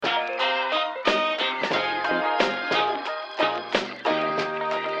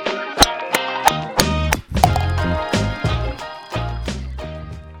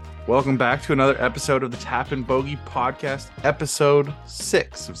Welcome back to another episode of the Tap and Bogey Podcast, episode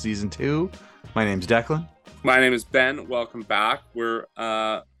 6 of season 2. My name's Declan. My name is Ben. Welcome back. We're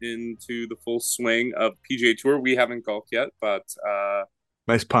into the full swing of PGA Tour. We haven't golfed yet, but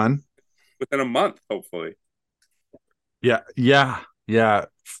Nice pun. within a month, hopefully. Yeah.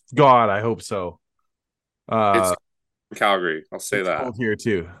 God, I hope so. It's Calgary. I'll say it's that. cold here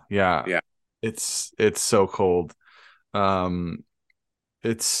too. Yeah. It's so cold.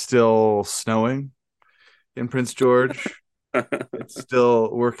 It's still snowing in Prince George.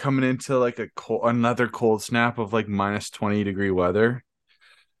 We're coming into like another cold snap of like minus 20 degree weather.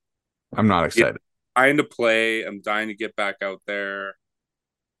 I'm not excited. Dying to play. I'm dying to get back out there.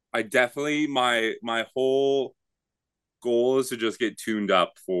 I definitely my whole goal is to just get tuned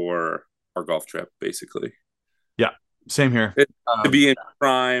up for our golf trip, basically. Yeah, same here. To be in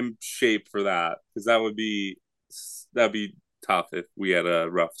prime shape for that, because that'd be tough if we had a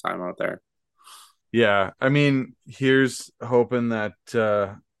rough time out there. Yeah, I mean, here's hoping that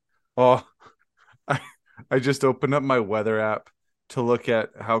I just opened up my weather app to look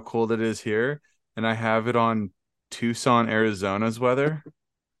at how cold it is here, and I have it on Tucson, Arizona's weather.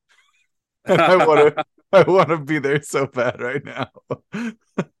 And I want to be there so bad right now.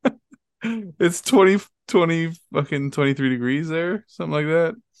 It's 20 fucking 23 degrees there, something like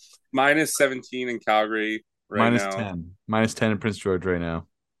that. Minus 17 in Calgary right now. Minus 10 in Prince George right now.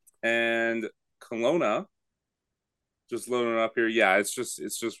 And Kelowna, just loading up here. Yeah, it's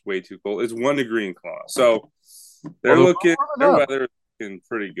just way too cold. It's 1 degree in Kelowna. So their weather is looking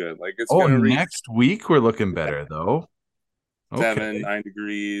pretty good. Like it's gonna reach next week we're looking better though. 7-9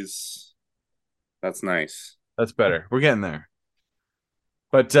 degrees. That's nice. That's better. We're getting there.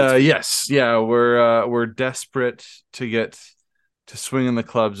 But we're desperate to get to swinging the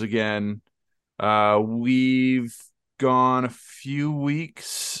clubs again. We've gone a few weeks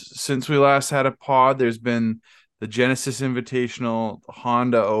since we last had a pod. There's been the Genesis Invitational,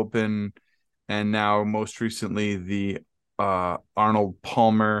 Honda Open, and now most recently the Arnold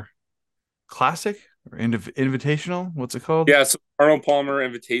Palmer Classic or Invitational. What's it called? Yeah, so Arnold Palmer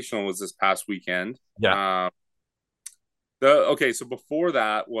Invitational was this past weekend. Yeah. So before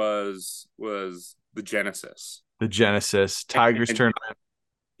that was the Genesis. The Genesis Tigers tournament.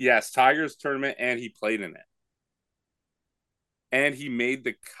 Yes, Tigers tournament, and he played in it. And he made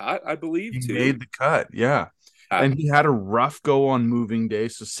the cut, I believe, He made the cut, yeah. And he had a rough go on moving day,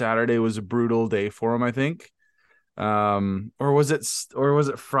 so Saturday was a brutal day for him, I think. Or was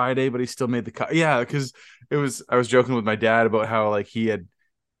it Friday, but he still made the cut. Yeah, because I was joking with my dad about how like he had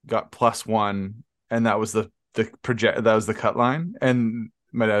got +1 and that was the cut line, and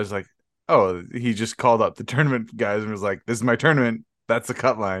my dad was like, oh, he just called up the tournament guys and was like, this is my tournament, that's the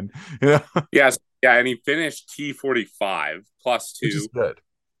cut line. Yes, yeah, and he finished T45 +2, which is good.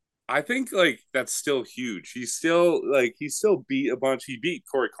 I think like that's still huge. He still beat a bunch. He beat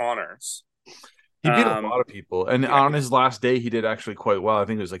Corey Connors. He beat a lot of people, and on his last day, he did actually quite well. I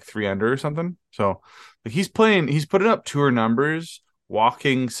think it was like 3 under or something. So, like he's putting up tour numbers,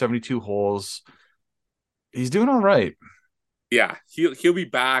 walking 72 holes. He's doing all right. Yeah, he'll be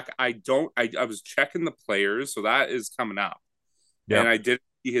back. I was checking the players, so that is coming up. Yeah, and I didn't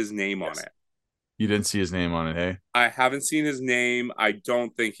see his name on it. You didn't see his name on it, hey? I haven't seen his name. I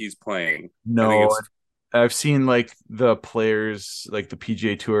don't think he's playing. No, I've seen like the players, like the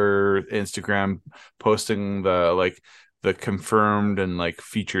PGA Tour Instagram posting the confirmed and like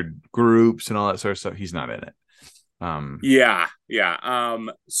featured groups and all that sort of stuff. He's not in it. Yeah.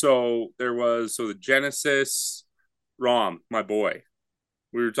 So the Genesis, Rahm, my boy.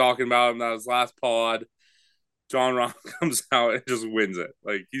 We were talking about him. That was last pod. Jon Rahm comes out and just wins it.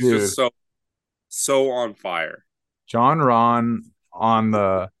 Like he's just so on fire. Jon Rahm on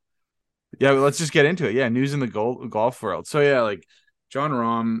the. Yeah, let's just get into it. Yeah, news in the golf world. So yeah, like Jon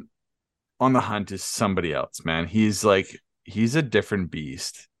Rahm on the hunt is somebody else, man. He's a different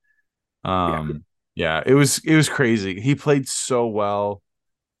beast. Yeah, it was crazy. He played so well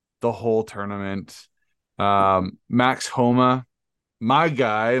the whole tournament. Max Homa, my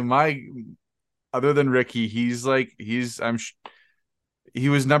guy, other than Ricky, he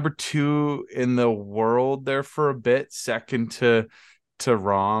was number 2 in the world there for a bit, second to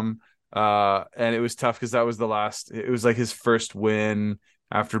Rahm. And it was tough because that was it was like his first win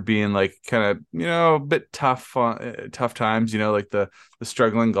after being like kind of, a bit tough times, like the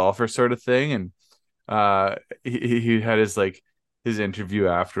struggling golfer sort of thing. And he had his interview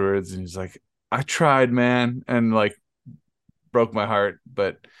afterwards and he's like, I tried, man, and like broke my heart,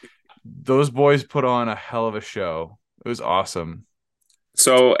 but those boys put on a hell of a show. It was awesome.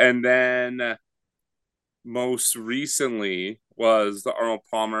 So, and then most recently was the Arnold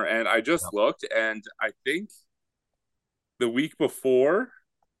Palmer, and I Yep. just looked, and I think the week before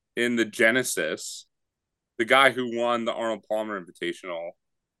in the Genesis, the guy who won the Arnold Palmer Invitational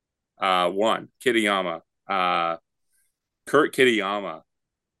won Kitayama, Kurt Kitayama.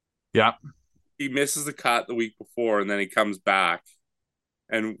 Yeah. He misses the cut the week before, and then he comes back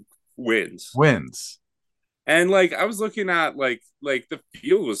and wins. Wins. And like I was looking at like the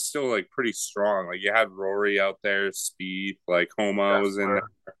field was still like pretty strong. Like you had Rory out there, Speed, like Homa was in Kessler.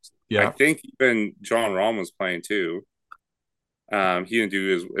 there. I Yeah. think even John Rahm was playing too. He didn't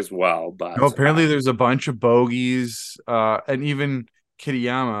do as well, No, but apparently there's a bunch of bogeys, and even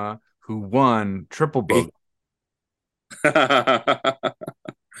Kitayama who won triple bogey. there's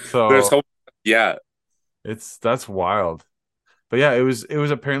So hope. Yeah, that's wild. But yeah, it was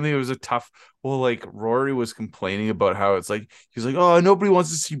apparently it was a tough. Well, like Rory was complaining about how it's like he's like, oh, nobody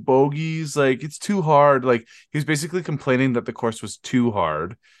wants to see bogeys. Like it's too hard. Like he was basically complaining that the course was too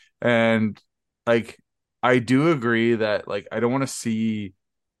hard. And like I do agree that like I don't want to see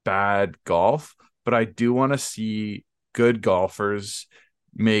bad golf, but I do want to see good golfers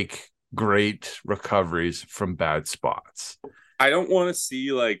make great recoveries from bad spots. I don't want to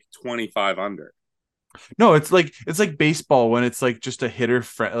see like 25 under. No, it's like baseball when it's like just a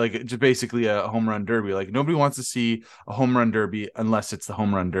like just basically a home run derby. Like nobody wants to see a home run derby unless it's the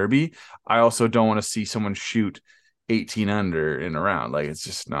home run derby. I also don't want to see someone shoot 18 under in a round. Like it's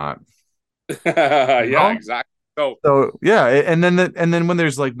just not, you Yeah, know? exactly. So, So yeah, and then when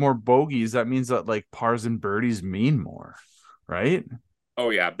there's like more bogeys, that means that like pars and birdies mean more, right? oh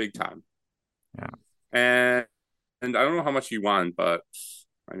yeah, big time. Yeah. And I don't know how much he won, but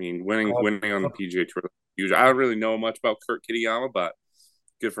I mean, winning on the PGA Tour is huge. I don't really know much about Kurt Kitayama, but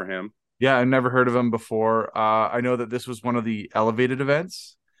good for him. Yeah, I never heard of him before. I know that this was one of the elevated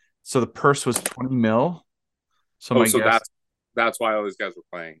events. So the purse was 20 mil. So Oh, my so guess, that's why all these guys were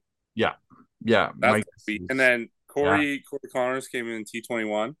playing. yeah, yeah, my That's guess sweet. And is, then yeah, Corey Connors came in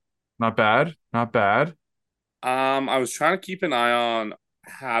T21. not bad, not bad. I was trying to keep an eye on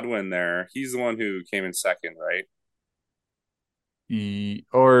Hadwin there. He's the one who came in second, right?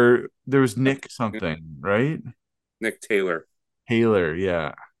 Or there was Nick something, right? Nick Taylor. Taylor,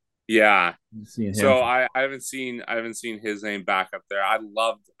 yeah, Yeah. seeing him. So I haven't seen his name back up there. I'd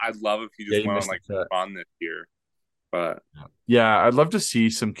love if he Yeah, just he went on missed the like cut. run this year. But Yeah, I'd love to see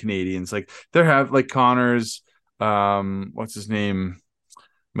some Canadians. Like there have like Connors, what's his name?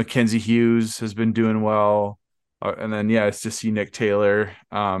 Mackenzie Hughes has been doing well. And then yeah, it's to see Nick Taylor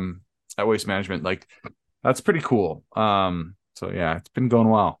at Waste Management. Like that's pretty cool. So yeah, it's been going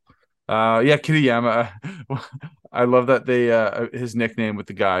well. Yeah, Kitayama. I love that they his nickname with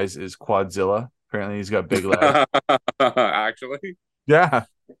the guys is Quadzilla. Apparently he's got big legs. actually, Yeah.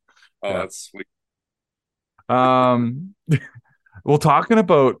 oh, Yeah. that's sweet. Um well, talking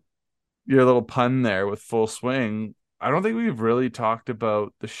about your little pun there with Full Swing, I don't think we've really talked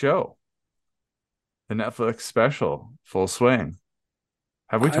about the show, the Netflix special, Full Swing.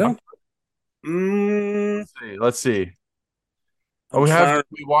 Have we I don't. talked? Mm, Let's see. Oh, I'm we have. trying.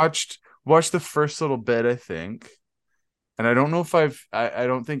 We watched the first little bit, I think, and I don't know if I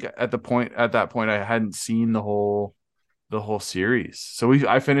don't think at that point I hadn't seen the whole series. So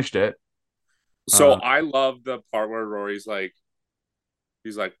I finished it. So Uh, I love the part where Rory's like,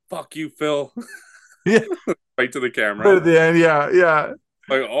 he's like, "Fuck you, Phil," yeah, right to the but camera. at the end, yeah, yeah,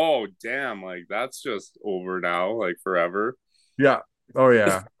 Like, oh damn, like that's just over now, like forever. yeah. Oh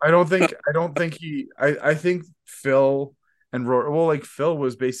yeah. I don't think I think Phil and Rory. Well, like Phil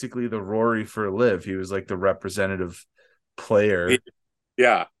was basically the Rory for Live. He was like the representative player.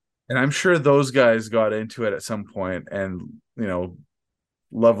 Yeah, And I'm sure those guys got into it at some point and,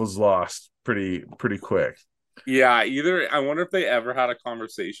 love was lost pretty quick. yeah. Either I wonder if they ever had a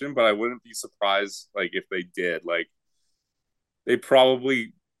conversation, but I wouldn't be surprised like if they did. Like they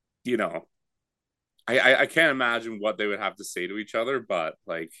probably, you know, I can't imagine what they would have to say to each other, but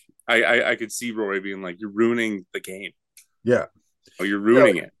like I could see Rory being like, "You're ruining the game. Yeah. Oh, you're Yeah.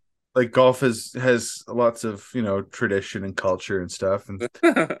 ruining it." Like golf has lots of, tradition and culture and stuff and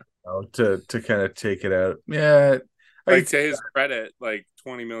to kind of take it out. Yeah. I Like could, to his credit, like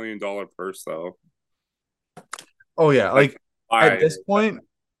 $20 million purse though. oh yeah, Like like at I this point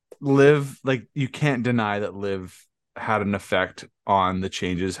Live, like you can't deny that Live had an effect on the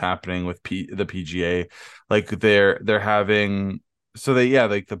changes happening with the PGA. Like they're having, so they, yeah,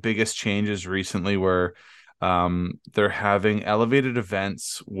 like the biggest changes recently were they're having elevated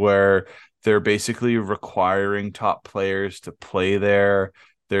events where they're basically requiring top players to play there.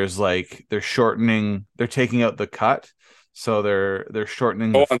 There's like they're taking out the cut, so they're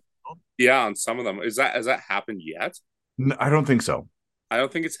shortening the oh field. Yeah, on some of them. Has that happened yet? I don't think so. I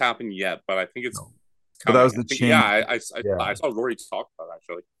don't think it's happened yet, but I think it's No. But that was coming. I the think yeah, change. Yeah. I saw Rory talk about it,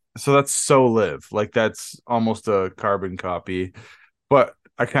 actually. So that's So Live. Like that's almost a carbon copy. But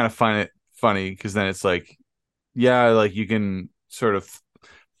I kind of find it funny because then it's like, yeah, like you can sort of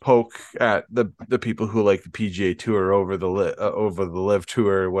poke at the people who like the PGA Tour over the Live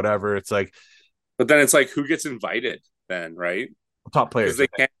Tour or whatever. It's like But then it's like, who gets invited then, right? top Because players, they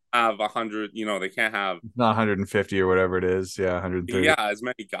right? can't have 100. They can't have Not 150 or whatever it is. Yeah, 130. yeah as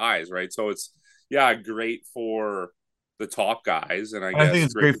many guys, right? So it's yeah great for the top guys, and I And I think guess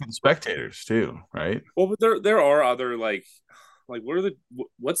it's great. great for the spectators too, right? Well, but there are other like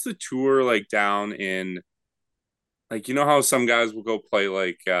what's the tour like down in like how some guys will go play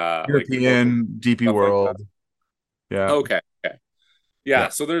like Portugal European, DP stuff like that. World. Yeah. Okay, okay, yeah. Yeah.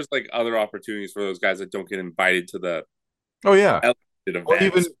 So there's like other opportunities for those guys that don't get invited to the Oh yeah. elevated Well,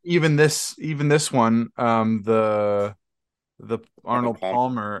 events. even this one, the Arnold Arnold Palmer.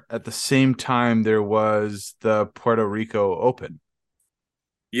 Palmer at the same time there was the Puerto Rico Open.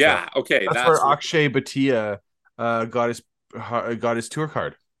 So Yeah, okay, that's where Akshay Bhatia got his tour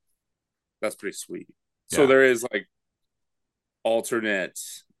card. that's pretty sweet. So Yeah. there is like alternate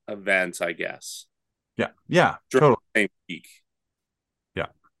events, I guess, Yeah. Yeah. during Totally. the same week. Yeah.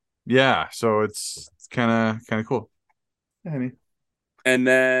 Yeah. So it's kind of cool. Yeah, I mean, And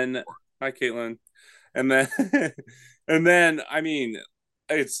then hi Caitlin. And then and then I mean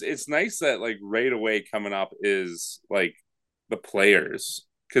it's nice that like right away coming up is like the players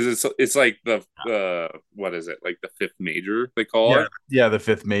because it's like the what is it like the fifth major they call yeah. it. Yeah, the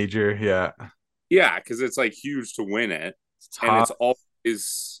fifth major. Yeah. Yeah, because it's like huge to win it, It's and tough. it's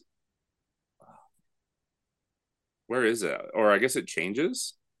always where is it? Or I guess it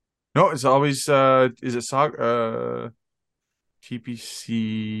changes. No, it's always is it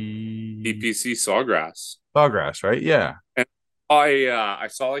TPC DPC Sawgrass. Sawgrass, right? Yeah. And I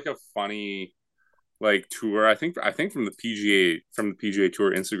saw like a funny like tour. I think from the PGA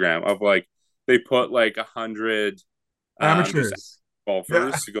Tour Instagram of like they put like 100 just Amateurs. Yeah.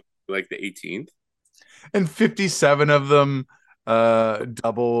 golfers to go like the 18th. And 57 of them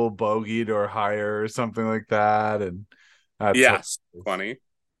double bogeyed or higher or something like that. And that's Yes, hilarious. funny.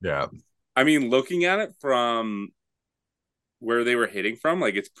 Yeah. I mean, looking at it from where they were hitting from,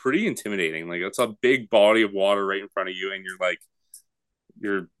 like it's pretty intimidating. Like it's a big body of water right in front of you, and you're like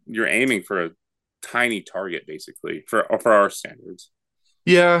you're aiming for a tiny target basically for our standards.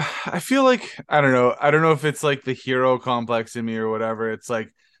 Yeah, I feel like I don't know. I don't know if it's like the hero complex in me or whatever. It's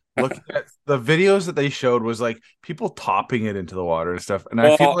like looking at the videos that they showed was like people topping it into the water and stuff. And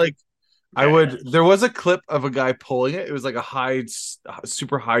I feel Well, like I okay. would there was a clip of a guy pulling it. It was like a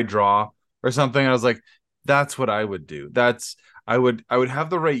super high draw or something. I was like, that's what I would do. I would have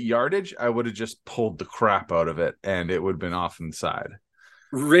the right yardage. I would have just pulled the crap out of it and it would have been off inside.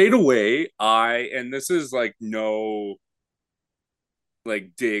 Right away, and this is like no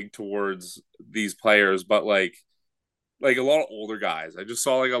like dig towards these players, but like a lot of older guys. I just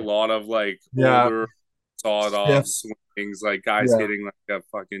saw like a lot of like Yeah. older sawed Yeah. off swings, like guys Yeah. hitting like a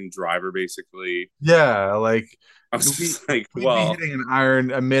fucking driver basically. Yeah, like I was we just like, we'd be well, hitting an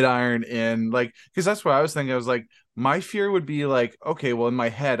iron, a mid iron in like because that's what I was thinking. I was like, my fear would be like, okay, well, in my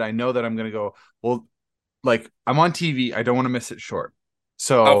head, I know that I'm gonna go, well, like I'm on TV, I don't want to miss it short. how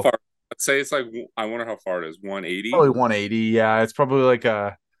So far? Let's say it's like I wonder how far it is. 180. probably 180. Yeah, it's probably like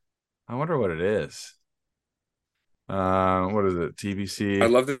I wonder what it is. What is it? I'd TBC.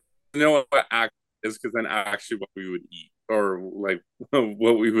 love to know what act is because then actually what we would eat or like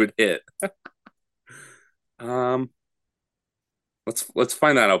what we would hit. Um, let's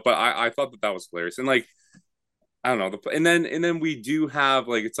find that out. But I thought that was hilarious and like I don't know and then we do have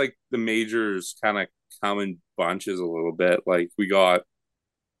like it's like the majors kind of come in bunches a little bit. Like we got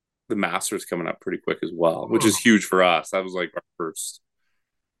the Masters coming up pretty quick as well, which is huge for us. That was our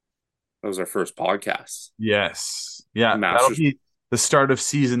first podcast. Yes. Yeah, that'll Masters. be the start of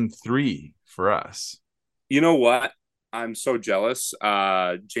season 3 for us. You know what? I'm so jealous.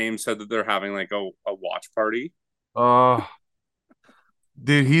 James said that they're having like a watch party Oh,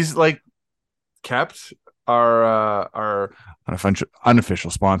 dude, he's like kept our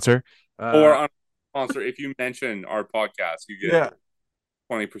unofficial sponsor. or on sponsor. If you mention our podcast, you get Yeah,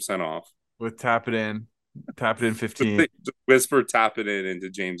 20% off. with tap it in 15. Just whisper, tap it in into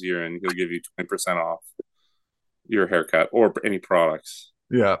James' ear, and he'll give you 20% off your haircut or any products.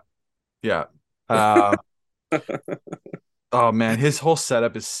 Yeah, yeah. Uh, oh man, his whole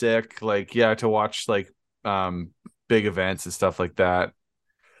setup is sick. Like, yeah, to watch like um big events and stuff like that.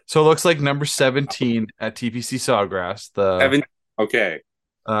 So it looks like number 17 at TPC Sawgrass. The Evan, okay.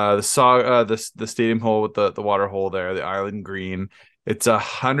 The stadium hole with the water hole there, the island green. It's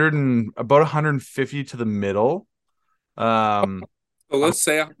about 150 to the middle. Um, So um, let's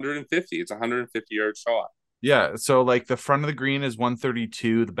say 150. It's a 150-yard shot. yeah. So like the front of the green is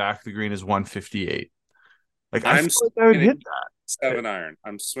 132, the back of the green is 158. Like I I'm feel like I would swinging it hit that. 7 iron.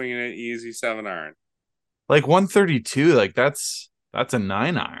 I'm swinging it easy 7 iron. Like 132, like that's a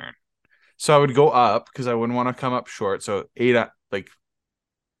 9 iron. So I would go up because I wouldn't want to come up short. So like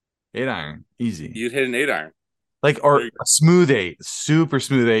 8 iron, easy. You'd hit an 8 iron. Like There or you a smooth eight, super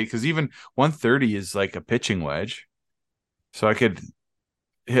smooth eight. Because even 130 is like a pitching wedge. So I could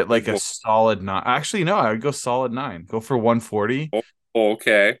hit go. like a solid nine. Actually, no, I would go solid nine. Go for 140.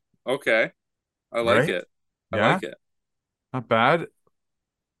 Okay. Okay. I like Right? it. I Yeah, like it. not bad.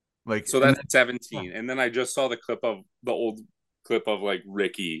 Like So and that's then, 17. And then I just saw the old clip of like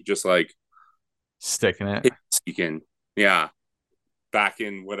Ricky just like sticking it. hit seeking. Yeah. Back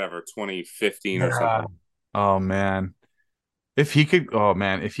in whatever, 2015 or Yeah. something. Oh man. If he could, oh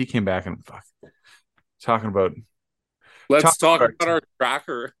man, if he came back and fuck, talking about Let's talking talk about about our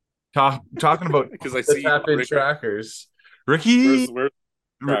tracker talking about because I the see tap in Rick. trackers. Ricky, Where's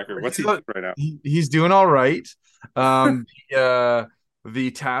tracker? What's Ricky's he doing right now? he's doing all right.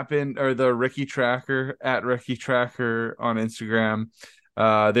 The tap in or the Ricky tracker at Ricky tracker on Instagram.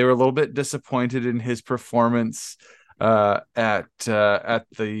 They were a little bit disappointed in his performance The at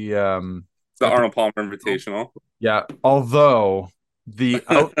the Arnold Palmer Invitational. yeah. Although the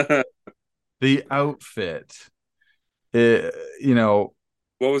out the outfit, it, you know,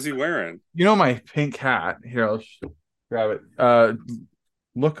 What was he wearing? my pink hat. Here, I'll grab it.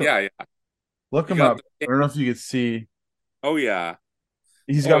 Look Yeah, yeah. look He him got up. the. I don't know if you could see. Oh yeah.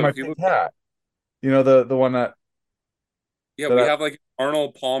 He's got Oh, my he pink looked. hat. The one that Yeah, that we I, have like an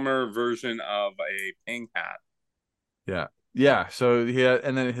Arnold Palmer version of a ping hat. yeah. Yeah, so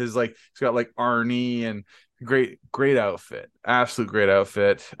and then he's got like Arnie and great outfit. Absolute great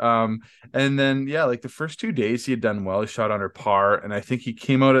outfit. And then yeah, like the first 2 days he had done well. He shot under par and I think he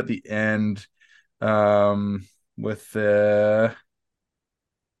came out at the end with the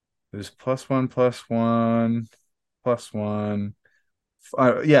it was +1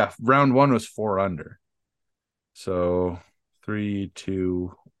 yeah, round one was 4 under. So three,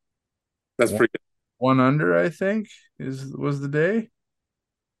 two, That's one, pretty good. 1 under, I think was the day.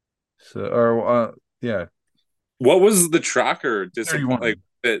 So or yeah, What was the tracker disappoint? Like 31.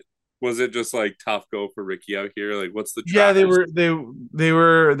 it was it just like tough go for Ricky out here? Like what's the Yeah, trackers? they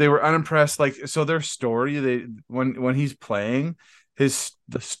were unimpressed. Like so their story, they when he's playing, the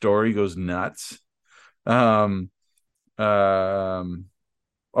story goes nuts. Um um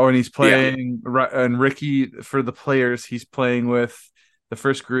Oh, and he's Yeah. playing, and Ricky for the players. He's playing with the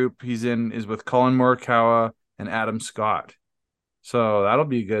first group he's in is with Colin Morikawa and Adam Scott. So that'll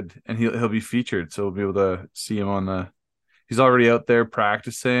be good, and he'll be featured. So we'll be able to see him on the. He's already out there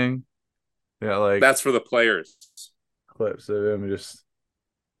practicing. Yeah, like That's for the players. clips of him just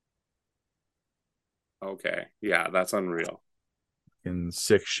Okay. Yeah, that's unreal. in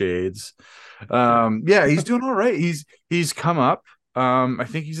six shades. Yeah, he's doing all right. He's come up. I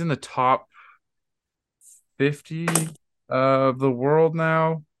think he's in the top 50 of the world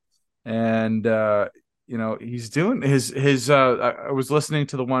now. And he's doing his I was listening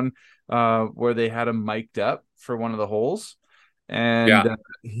to the one where they had him mic'd up for one of the holes and Yeah.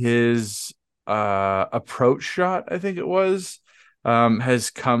 his approach shot, I think it was,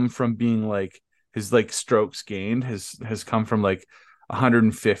 has come from being like his like strokes gained has come from like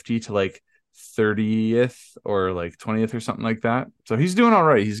 150 to like 30th or like 20th or something like that. So he's doing all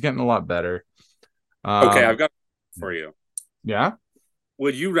right. He's getting a lot better. Okay, um I've got for you. yeah.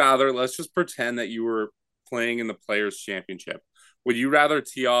 Would you rather, let's just pretend that you were playing in the Players Championship. Would you rather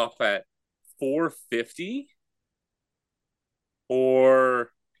tee off at 4:50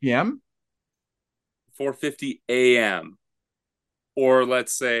 or PM. 4:50 a.m. or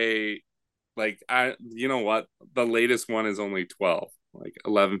let's say like I you know what? The latest one is only 12, like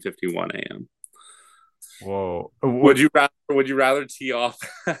 11:51 a.m. Whoa. Would you rather tee off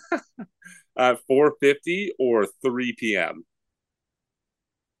at 4:50 or 3 p.m.?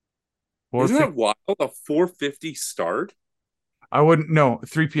 Isn't 4:50. that wild? A 4:50 start? I wouldn't know.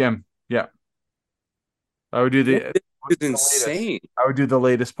 3 p.m. Yeah. I would do the It's latest. insane. I would do the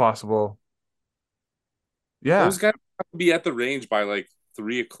latest possible. Yeah. Those guys have to be at the range by like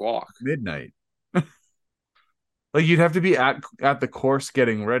 3 o'clock. Midnight. Like you'd have to be at the course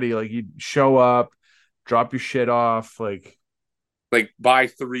getting ready. Like you'd show up, drop your shit off. Like, Like by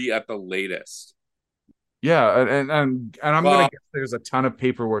 3 at the latest. yeah, and I'm gonna Well, guess there's a ton of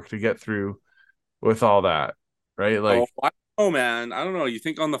paperwork to get through with all that, right? oh, Like, I Oh man, I don't know. You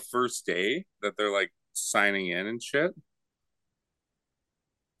think on the first day that they're like signing in and shit,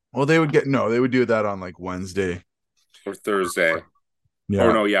 Well, they would do that on like Wednesday. or Thursday? Or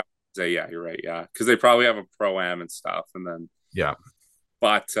Yeah. no, yeah, Thursday. Yeah, you're right. Yeah, because they probably have a pro am and stuff, and then. Yeah.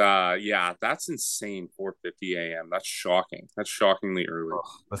 But yeah, that's insane. 4:50 a.m. That's shocking. That's shockingly early.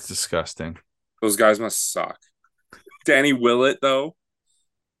 Oh, that's disgusting. Those guys must suck. Danny Willett, though,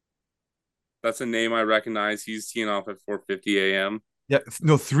 that's a name I recognize. He's teeing off at 4:50 a.m. Yeah.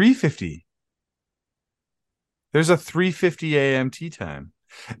 No, 3:50. There's a 3:50 a.m. tea time.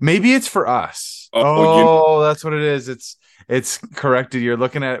 Maybe it's for us. Oh, Oh, that's what it is. It's corrected. We're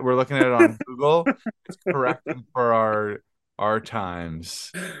looking at it on Google. It's corrected for our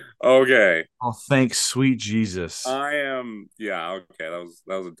times. okay. Oh, thanks, sweet Jesus. I am. Yeah. Okay. That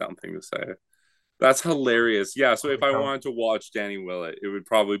was a dumb thing to say. That's hilarious. Yeah. So if I wanted to watch Danny Willett, it would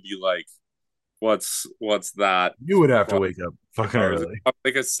probably be like, what's that? You would have to What wake up fucking hours? early.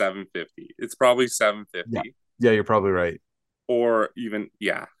 Like a 7:50. It's probably Yeah. 7:50, Yeah, you're probably right. or even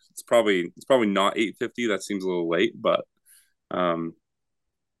yeah. It's probably not 8:50. That seems a little late, but um.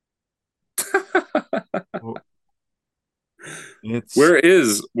 Well, it's where in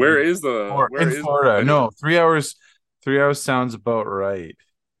is Florida. venue? No, 3 hours. 3 hours sounds about right.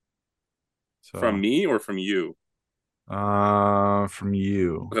 From So, me or from you? from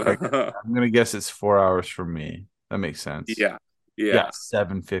you, I'm gonna guess it's 4 hours from me. That makes sense. Yeah. Yeah, Yeah.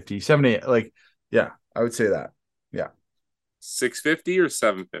 7:50, 7:8. Like, yeah, I would say that. Yeah, 6:50 or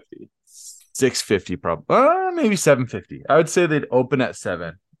 7:50? 6:50 probably. Maybe 7:50. I would say they'd open at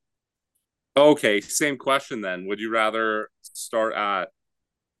 7. Okay, same question then. Would you rather start at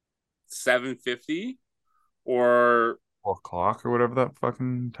 7:50 or 4 o'clock or whatever that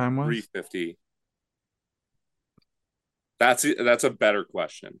fucking time was. 3:50? That's a better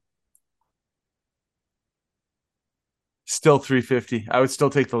question. Still 3:50. I would still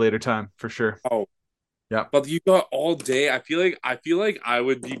take the later time for sure. Oh, Yeah. but you got all day. I feel like I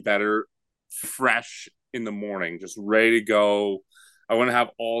would be better fresh in the morning, just ready to go. I want to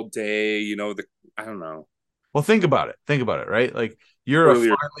have all day, I don't know. Well, think about it. Think about it, right? Like you're a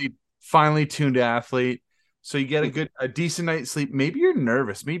Earlier. finely tuned athlete. So you get a decent night's sleep. Maybe you're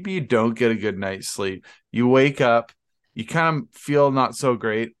nervous. Maybe you don't get a good night's sleep. You wake up, you kind of feel not so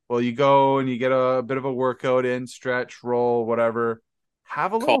great. Well, you go and you get a bit of a workout in, stretch, roll, whatever.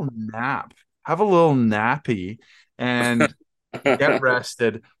 Have a Call. little nap. Have a little nappy and get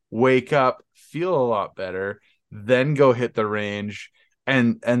rested, wake up, feel a lot better, then go hit the range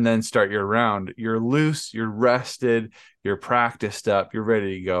and then start your round. You're loose, you're rested, you're practiced up, you're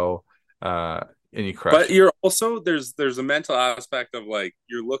ready to go, and you crush But it. you're also there's a mental aspect of like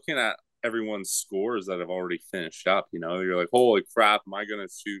you're looking at everyone's scores that have already finished up. You're like, holy crap, am I gonna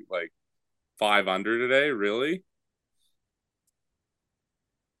shoot like 5 under today? Really?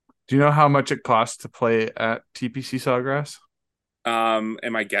 Do you know how much it costs to play at TPC Sawgrass?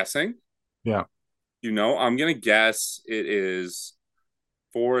 Am I guessing? Yeah. I'm gonna guess it is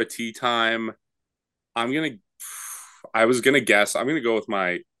for a tea time. I'm gonna. I was gonna guess. I'm gonna go with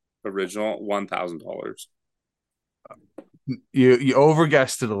my original $1,000. You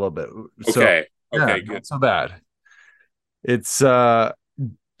overguessed it a little bit. So Okay. yeah, Okay. Good. not so bad. It's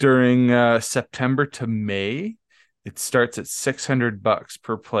during September to May. It starts at $600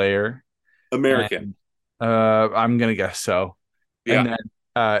 per player. American. And I'm gonna guess so. And Yeah.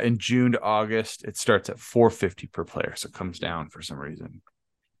 then in June to August, it starts at 450 per player. So it comes down for some reason.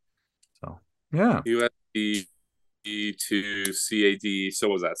 So yeah. USD to CAD. So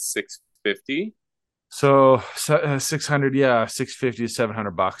was that 650? So 600, yeah, 650 to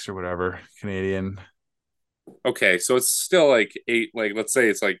 $700 or whatever Canadian. Okay, so it's still like eight. Like let's say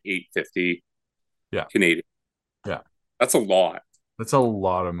it's like 850 Yeah. Canadian. Yeah. That's a lot. That's a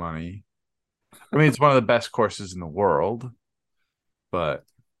lot of money. I mean, it's one of the best courses in the world, but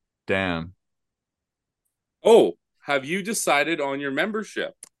damn. Oh, have you decided on your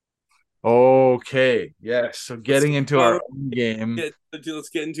membership? Okay. Yes. So Let's getting into our own game. let's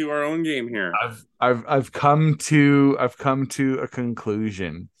get into our own game here. I've come to a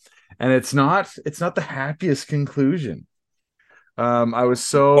conclusion. And it's not the happiest conclusion. I was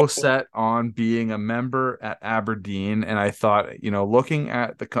so set on being a member at Aberdeen, and I thought, looking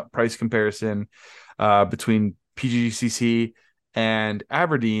at the price comparison between PGCC and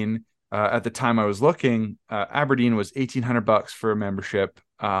Aberdeen, at the time I was looking, Aberdeen was $1,800 for a membership,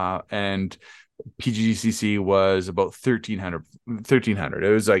 and PGCC was about 1,300. 1,300.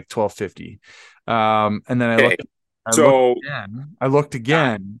 It was like 1,250. And then Okay, I looked so again. I looked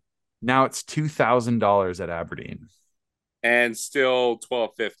again. Now it's $2,000 at Aberdeen. and still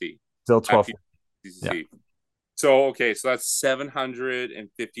 1250 Still at 12. Yeah. PCC. So okay, so that's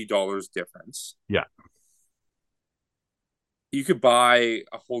 $750 difference. Yeah. You could buy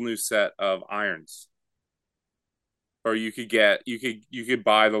a whole new set of irons, or you could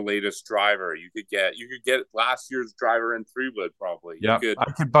buy the latest driver. You could get last year's driver in 3 wood probably. You Yeah. could,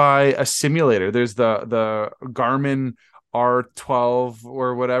 I could buy a simulator. There's the Garmin R12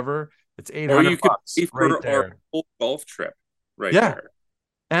 or whatever. It's eight or hundred you could bucks pay right for our there. whole golf trip right Yeah. there.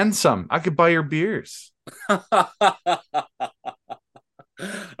 And some. I could buy your beers. I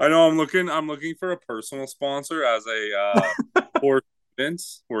know I'm looking for a personal sponsor as a poor student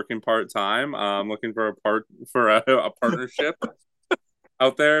working part time. I'm looking for a partnership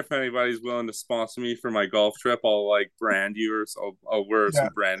out there. If anybody's willing to sponsor me for my golf trip, I'll like brand you, or so I'll wear Yeah.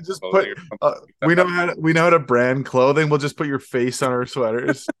 some brand Just put clothing or something we know how to brand clothing. We'll just put your face on our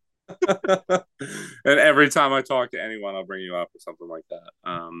sweaters. like that. And every time I talk to anyone, I'll bring you up or something like that.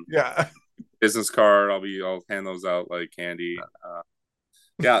 Yeah. Business card, I'll hand those out like candy.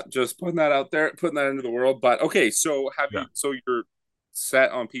 Yeah, just putting that out there, putting that into the world. But okay, so Yeah. you're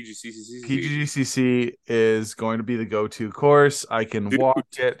set on PGCC, PGCC is going to be the go-to course. I can dude. walk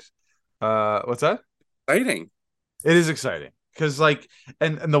it. What's that? Exciting. It is exciting because like,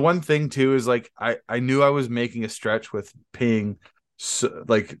 and the one thing too is like I knew I was making a stretch with paying, so,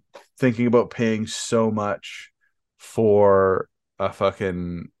 like thinking about paying so much for a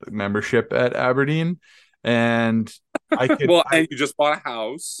fucking membership at Aberdeen, and Well, I and you just bought a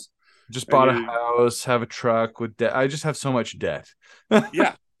house, just and bought a you, house, have a truck with debt. I just have so much debt.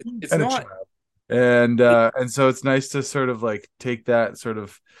 yeah, it's And a not. child. And so it's nice to sort of like take that sort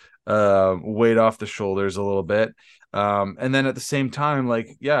of weight off the shoulders a little bit. And then at the same time,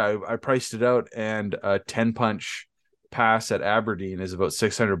 like, yeah, I priced it out, and a 10 punch pass at Aberdeen is about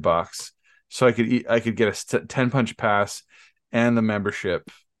 $600. So I could get a 10 punch pass and the membership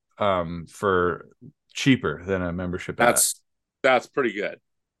for cheaper than a membership at. That's pretty good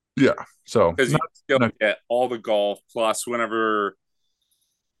Yeah. So because you still not, get all the golf plus whenever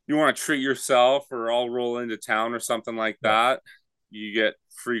you want to treat yourself or I'll roll into town or something like yeah, that, you get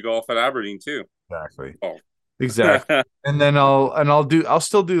free golf at Aberdeen too. exactly. Oh, Exactly. And then I'll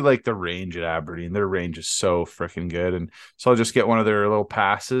still do like the range at Aberdeen. Their range is so freaking good. And so I'll just get one of their little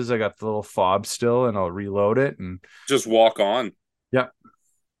passes. I got the little fob still, and I'll reload it, and just walk on. yeah.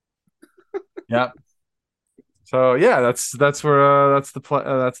 Yeah. So yeah, that's where that's the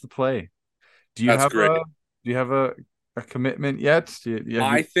play. Do you That's have great. a commitment yet? Have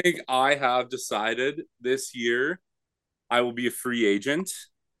I you think I have decided this year I will be a free agent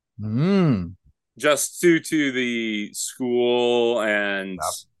mm, just due to the school and yeah.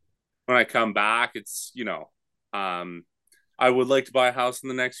 when I come back, I would like to buy a house in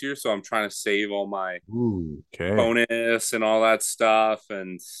the next year, so I'm trying to save all my Ooh, okay. bonus and all that stuff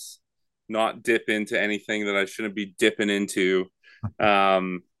and not dip into anything that I shouldn't be dipping into.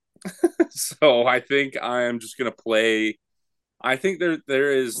 Um, so I think I am just gonna play. I think I'm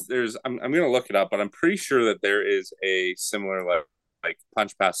gonna look it up, but I'm pretty sure that there is a similar like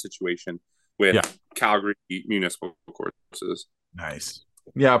punch pass situation with Yeah. Calgary municipal courses. Nice.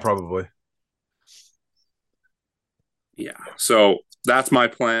 Yeah, probably. Yeah, so that's my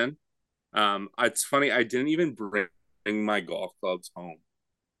plan. It's funny I didn't even bring my golf clubs home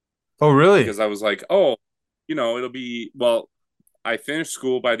Oh, really? because I was like, oh, it'll be well. I finished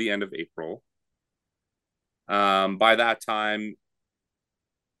school by the end of April. By that time,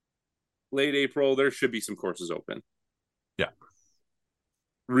 late April, there should be some courses open. Yeah.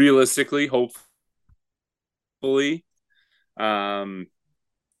 Realistically, hopefully, um,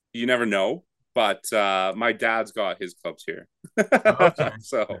 you never know. But my dad's got his clubs here, Okay.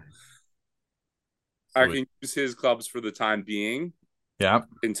 so I Sweet. can use his clubs for the time being Yeah.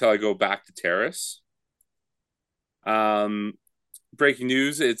 until I go back to Terrace. Um, Breaking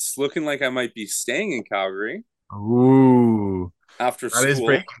news: it's looking like I might be staying in Calgary Ooh, after that is school.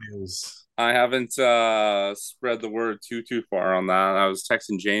 breaking news. I haven't spread the word too far on that. I was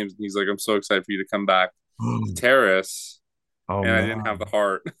texting James, and he's like, "I'm so excited for you to come back to Terrace," Oh and I didn't have the man.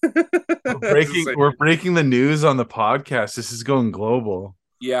 heart. We're breaking the news on the podcast. This is going global.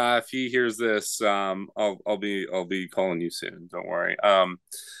 Yeah, if he hears this, I'll be calling you soon. Don't worry.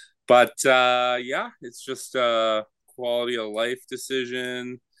 But yeah, it's just a quality of life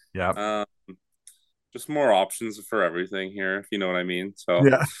decision. Yeah. Um, just more options for everything here, if you know what I mean. So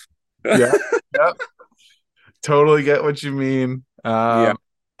Yeah. Yeah. Yeah. Totally get what you mean. yeah,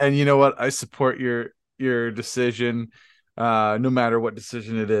 And you know what? I support your decision, no matter what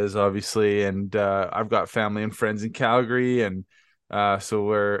decision it is, obviously. And I've got family and friends in Calgary, and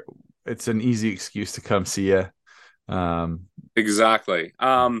so it's an easy excuse to come see you. Um, exactly.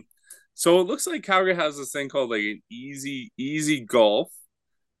 So it looks like Calgary has this thing called like an easy golf.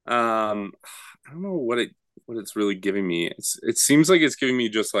 I don't know what it's really giving me. It seems like it's giving me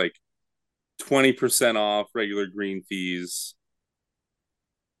just like 20% off regular green fees,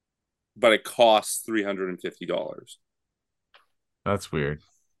 but it costs $350 That's weird.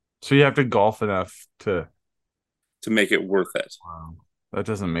 So you have to golf enough to. to make it worth it. Wow. That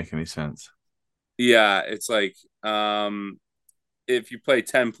doesn't make any sense. Yeah, it's like if you play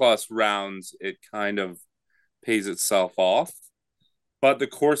 10 plus rounds, it kind of pays itself off. But the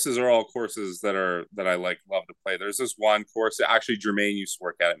courses are all courses that I like love to play. There's this one course that actually Jermaine used to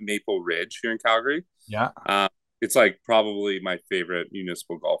work at Maple Ridge here in Calgary. Yeah. It's like probably my favorite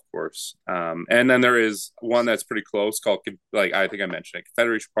municipal golf course. And then there is one that's pretty close called, like I think I mentioned it,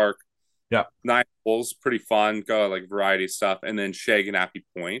 Confederation Park. Yeah. 9 holes, pretty fun. Got like variety of stuff, and then Shaganappi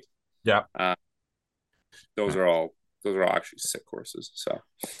Point. Yeah. Uh, those are all actually sick courses. So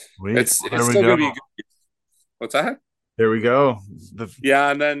Wait, it's there it's we still go. gonna be a good. What's that? There we go.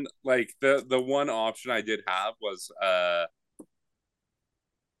 Yeah, and then like the one option I did have was a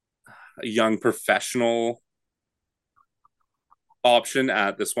young professional option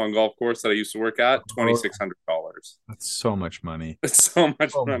at this one golf course that I used to work at, $2,600. That's so much money. It's so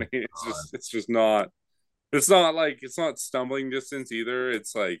much Oh my money. God. It's not like it's not stumbling distance either.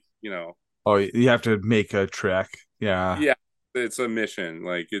 It's like, Oh, you have to make a trek. Yeah. yeah, it's a mission.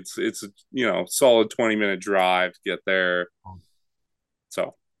 Like it's solid 20-minute drive to get there.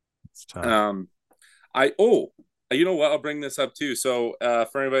 So It's tough. um you know what? I'll bring this up too. So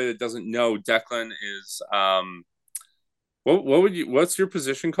for anybody that doesn't know, Declan is what's your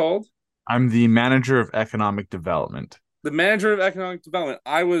position called? I'm the manager of economic development. The manager of economic development.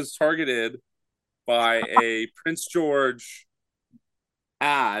 I was targeted by a Prince George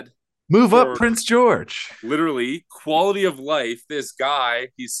ad Move up, for Prince George. literally quality of life. This guy,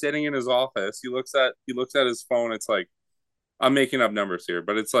 he's sitting in his office. He looks at his phone. It's like, I'm making up numbers here,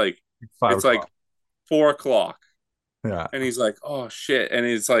 but it's like Five it's like o'clock. 4 o'clock. Yeah. And he's like, oh shit. And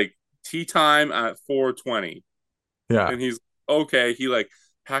it's like tea time at 4:20. Yeah. And he's okay. He like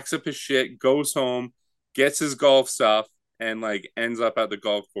packs up his shit, goes home, gets his golf stuff, and like ends up at the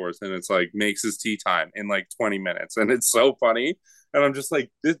golf course, and it's like makes his tea time in like 20 minutes. And it's so funny. And I'm just like,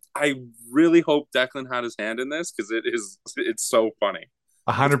 I really hope Declan had his hand in this because it's so funny.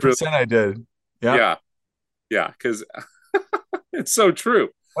 A It's hundred brilliant. percent I did. Yeah. Yeah. Yeah. Because it's so true.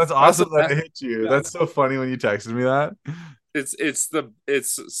 That's That's awesome the that best. it hit you. Yeah. That's so funny when you texted me that.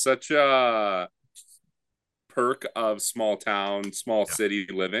 It's such a perk of small town, small Yeah. city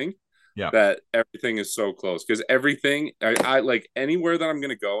living Yeah. that everything is so close. Because everything, I like anywhere that I'm going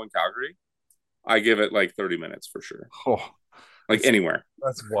to go in Calgary, I give it like 30 minutes for sure. Oh, Like that's anywhere.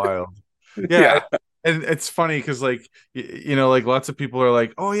 that's wild. Yeah. Yeah. And it's funny because like like lots of people are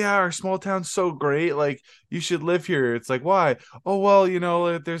like, oh yeah, our small town's so great, like you should live here. It's like, why? Oh well,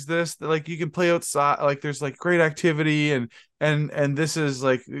 like, there's this, like you can play outside, like there's like great activity, and this is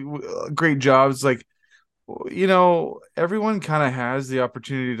like great jobs. Like, everyone kind of has the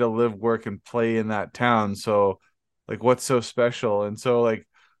opportunity to live, work, and play in that town. So like what's so special? And so like,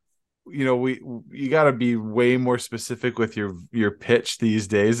 we you got to be way more specific with your pitch these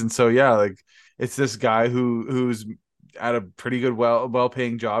days. And so yeah, like it's this guy who's at a pretty good,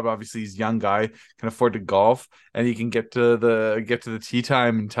 well-paying job. Obviously he's a young guy, can afford to golf, and he can get to the tea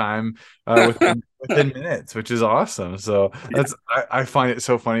time in time, within minutes, which is awesome. So I find it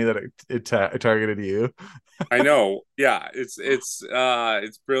so funny that it targeted you. I know. Yeah,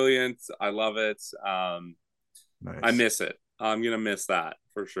 it's brilliant. I love it. I Nice. miss it. I'm gonna miss that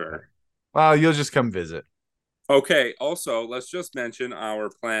for sure. Well, you'll just come visit. Okay. Also, let's just mention our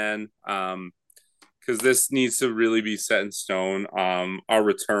plan. Because this needs to really be set in stone. Our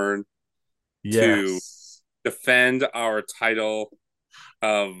return to Yes. defend our title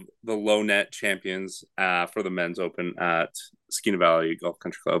of the low net champions for the men's open at Skeena Valley Golf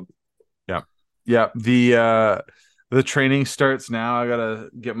Country Club. Yeah. Yeah. The training starts now. I gotta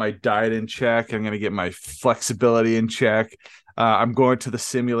get my diet in check. I'm gonna get my flexibility in check. I'm going to the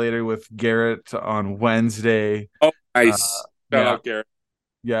simulator with Garrett on Wednesday. Oh, Uh, nice. Shout yeah, out, Garrett.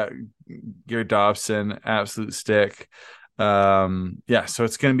 yeah, Garrett Dobson, absolute stick. Yeah, so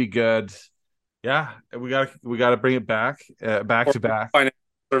it's gonna be good. Yeah, we gotta bring it back, back Or to back. Financial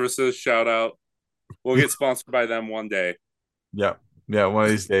Services, shout out. We'll get sponsored by them one day. Yeah, yeah, one of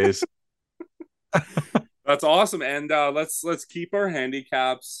these days. That's awesome. And let's keep our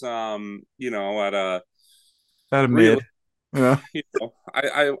handicaps at a At a real. mid. Yeah,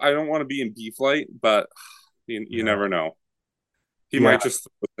 I don't want to be in B flight, but you yeah, never know. He yeah. might just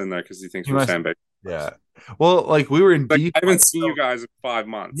throw us in there because he thinks He we're must sandbag. Yeah. Well, like we were in Like D I flight, haven't seen you so guys in 5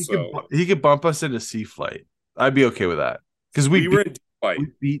 months, so he could bump us into C flight. I'd be okay with that because we were in flight. we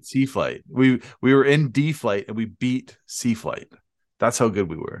beat C flight. We were in D flight and we beat C flight. That's how good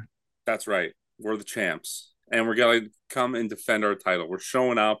we were. That's right. We're the champs, and we're gonna come and defend our title. We're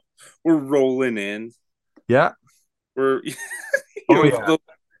showing up. We're rolling in. Yeah. We're Oh yeah.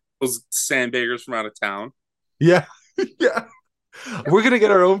 those sandbaggers from out of town. Yeah. Yeah. We're gonna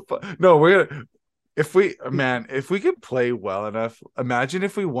get our own. No, we're gonna. If we, man, if we could play well enough, imagine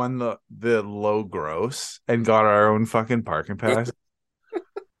if we won the low gross and got our own fucking parking pass.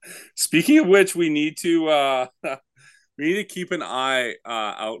 Speaking of which, we need to we need to keep an eye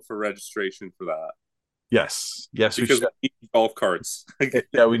out for registration for that Yes, yes, we because should. we need golf carts.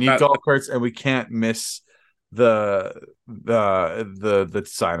 Yeah, we need that, golf carts, and we can't miss the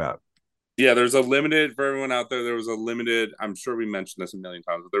sign up. yeah, there's a limited for everyone out there. There was a limited. I'm sure we mentioned this a million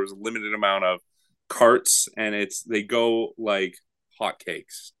times, but there was a limited amount of carts, and they go like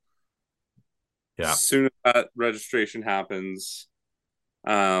hotcakes. As Yeah. soon as that registration happens,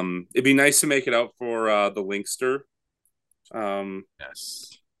 it'd be nice to make it out for the Linkster. Um,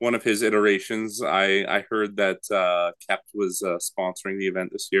 Yes. one of his iterations. I heard that Kept was sponsoring the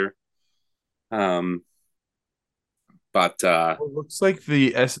event this year. Um, but Well, it looks like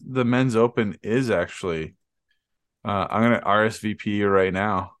the men's open is actually. I'm gonna RSVP you right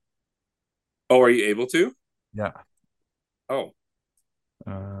now. oh, are you able to? Yeah. Oh,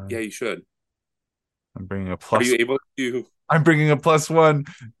 Uh, yeah, you should. I'm bringing a Are plus. you able to? I'm bringing a +1.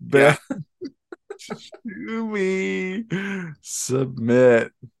 Yeah. Bet to me.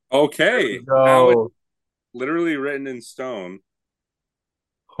 Submit. There we Okay. Now it's go. literally written in stone.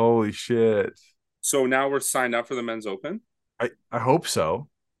 Holy shit. So now we're signed up for the men's open. I hope so.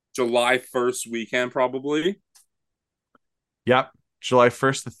 July 1st weekend, probably. Yep. July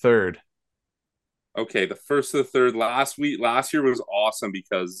 1st to 3rd. Okay, the first to the third. Last year was awesome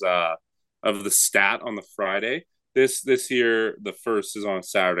because of the stat on the Friday. This year, the first is on a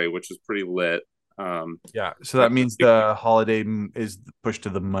Saturday, which is pretty lit. Yeah. So that means the holiday is pushed to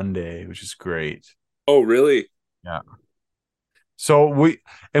the Monday, which is great. oh, really? Yeah. So we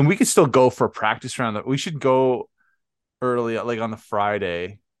could still go for a practice round. That we should go early, like on the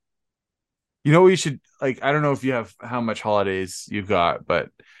Friday. You know, we should like. I don't know if you have how much holidays you've got, but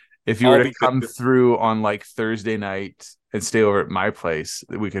if you were I'll to be come good. through on like Thursday night and stay over at my place,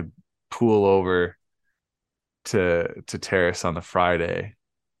 we could pool over to Terrace on the Friday.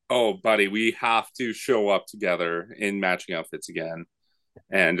 Oh, buddy, we have to show up together in matching outfits again,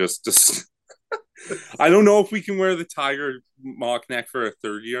 and just. I don't know if we can wear the Tiger mock neck for a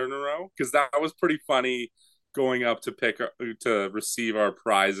third year in a row because that was pretty funny going up to receive our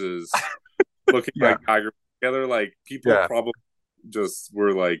prizes, looking Yeah, like Tiger together. Like people yeah. probably just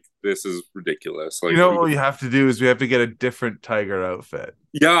were like, "This is ridiculous." You Like, know who what the we have to do is we have to get a different tiger outfit.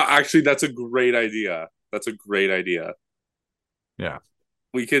 yeah, actually, that's a great idea. That's a great idea. Yeah.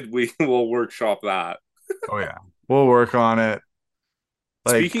 We will workshop that. Oh yeah. We'll work on it.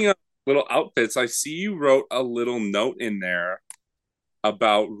 Like Speaking of little outfits, I see you wrote a little note in there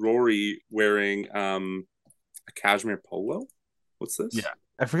about Rory wearing a cashmere polo. What's yeah. this?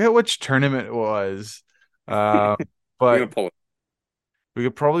 I forget which tournament it was. I'm gonna But pull it. we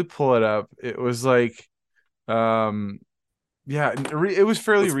could probably pull it up. It was like um yeah, it was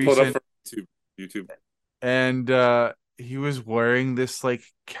fairly Let's pull it up recent for YouTube. YouTube. and he was wearing this like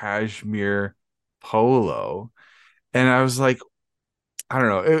cashmere polo and I was like I don't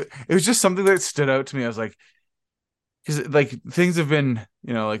know. It was just something that stood out to me. I was like because like things have been,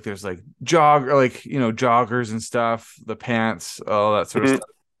 like there's like joggers and stuff, the pants, all that sort of Mhm.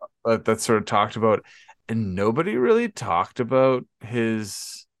 stuff that's sort of talked about, and nobody really talked about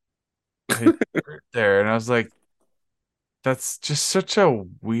his shirt there, and I was like, that's just such a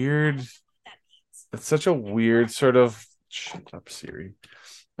weird, that's such a weird sort of shut up, Siri.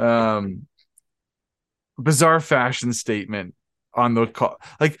 Um, bizarre fashion statement on the call.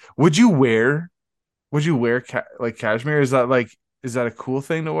 Like, would you wear like cashmere? Is that a cool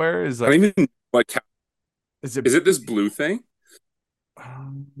thing to wear? I don't even what Is it is it this blue thing?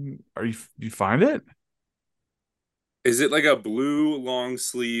 are you find it? Is it like a blue long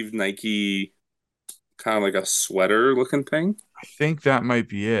sleeve Nike kind of like a sweater looking thing? I think that might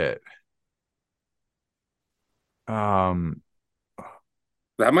be it. Um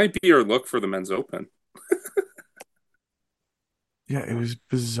That might be your look for the men's open. yeah, it was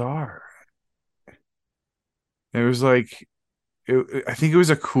bizarre. It was like I think it was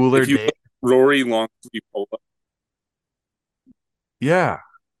a cooler If you day. look Rory long sleeve polo, Yeah.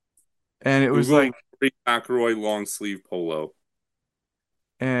 And it was Google like Rory McIlroy long sleeve polo.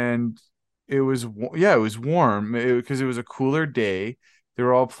 and yeah, it was warm because it was a cooler day. They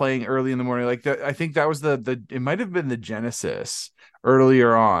were all playing early in the morning. Like I think that was the it might have been the Genesis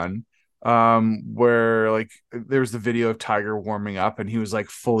earlier on, where like there was the video of Tiger warming up and he was like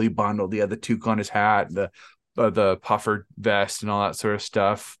fully bundled. He had the toque on his hat, the puffer vest, and all that sort of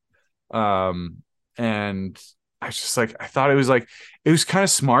stuff. And I was just like, I thought it was kind of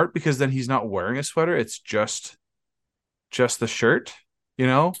smart because then he's not wearing a sweater. It's just the shirt, you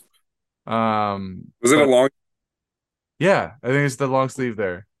know. Was it a But long? yeah, I think it's the long sleeve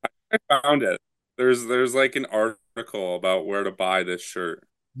there. I found it. There's like an article about where to buy this shirt.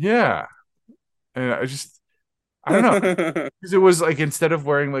 Yeah, and I don't know, because it was like instead of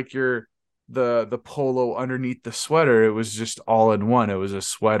wearing like the polo underneath the sweater, it was just all in one. It was a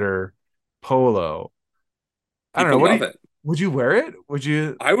sweater polo. I don't know. People love it. Would you wear it? Would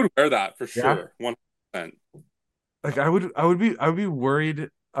you? I would wear that for Yeah. sure. 100%. Like I would be worried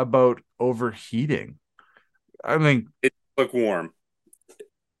about overheating. I mean, It look warm.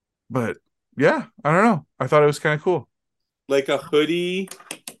 but yeah, I don't know. I thought it was kind of cool. Like a hoodie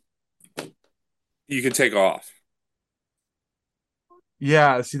you can take off.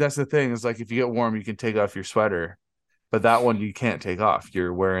 Yeah, see, that's the thing is like if you get warm, you can take off your sweater, but that one you can't take off.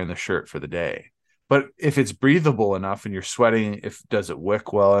 You're wearing the shirt for the day. But if it's breathable enough and you're sweating, if does it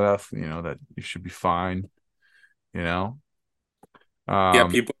wick well enough, that you should be fine, you know? Yeah,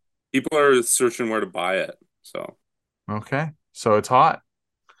 Um, people are searching where to buy it. So okay. So it's hot.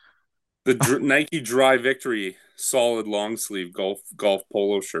 the Nike Dry Victory solid long sleeve golf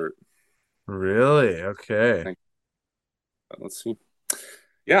polo shirt. Really? Okay. Let's see.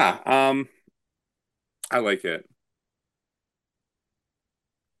 Yeah, I like it.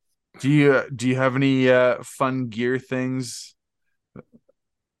 Do you have any fun gear things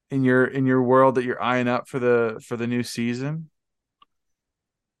in your world that you're eyeing up for the new season?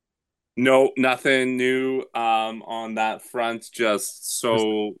 No, nothing new on that front. Just Just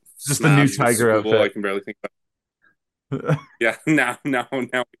so just the new smashed with Tiger school, I outfit. can barely think about it. Yeah, now we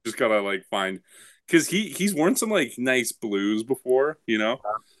just gotta like find because he's worn some like nice blues before, you know?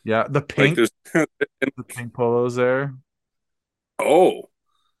 Yeah, Like there's the pink polos there. oh,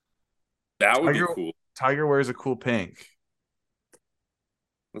 that would be Tiger cool. Tiger wears a cool pink.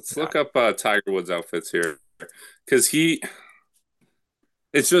 Let's Yeah. look up Tiger Woods outfits here because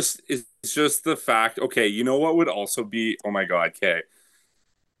it's just the fact. Okay, you know what would also be? Oh my God, okay.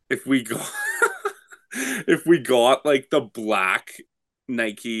 If we go, if we got like the black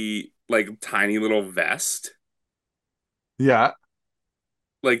Nike like tiny little vest, Yeah.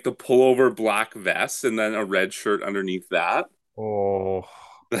 like the pullover black vest, and then a red shirt underneath that. Oh.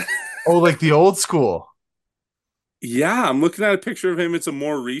 Oh, like the old school. Yeah, I'm looking at a picture of him. It's a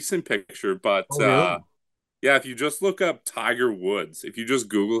more recent picture, but Oh, really? yeah, if you just look up Tiger Woods, if you just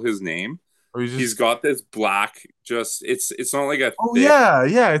Google his name, Or you he's just got this black. Just it's not like a Oh thick. yeah,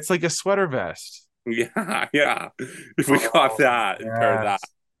 yeah, it's like a sweater vest. Yeah, yeah. If we got Oh, that and pair that,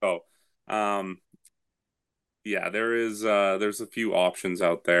 yes. so um, yeah, there's a few options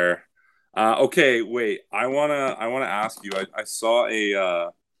out there. Okay, wait. I wanna ask you. I saw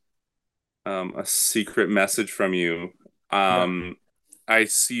a secret message from you. Yeah. I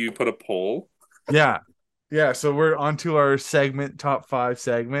see you put a poll. Yeah. Yeah, so we're on to our segment, top 5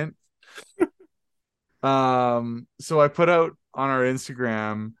 segment. So I put out on our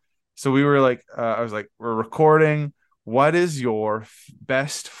Instagram. So we were like, I was like, we're recording. What is your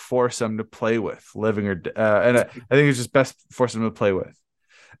best foursome to play with, living or and I think it's just best foursome to play with.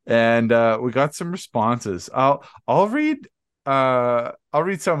 And we got some responses. I'll read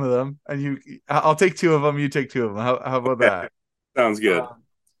some of them, and I'll take two of them. You take two of them. How about Okay, that? sounds good.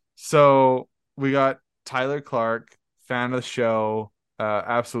 So we got Tyler Clark, fan of the show.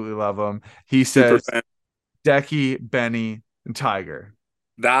 Absolutely love him. He Super says fan. Decky, Benny, and Tiger.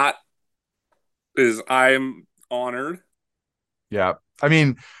 That is, I'm honored. Yeah. I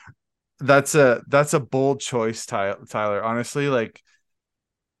mean, that's a bold choice, Tyler. Honestly, like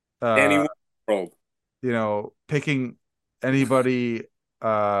uh, Anyone in the world picking anybody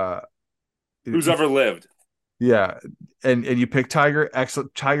who's ever lived. yeah, and you pick Tiger,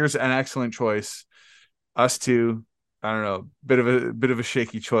 excellent Tiger's an excellent choice. Us two, I don't know, bit of a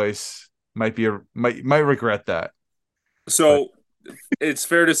shaky choice. Might regret that. But So it's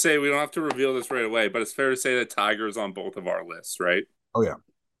fair to say we don't have to reveal this right away, but it's fair to say that Tiger is on both of our lists, right? oh yeah.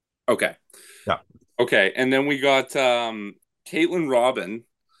 Okay. Yeah. Okay. And then we got Caitlin Robin,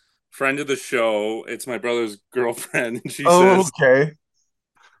 friend of the show. It's my brother's girlfriend. And she Oh, says okay.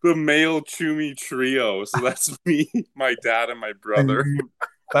 the male Chumi trio. So that's me, my dad, and my And brother.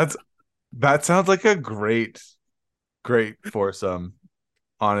 that's that sounds like a great foursome.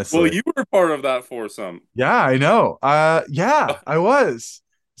 Well, honestly. you were part of that foursome. Yeah, I know. Yeah, I was.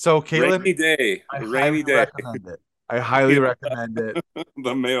 So Caitlin, Rainy day, I highly rainy day. recommend it. I highly Yeah, recommend it.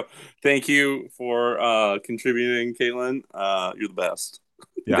 the mail. Thank you for contributing, Caitlin. You're the best.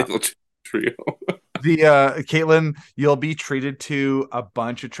 Yeah. Maple trio. The Caitlin, you'll be treated to a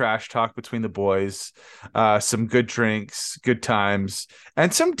bunch of trash talk between the boys, some good drinks, good times,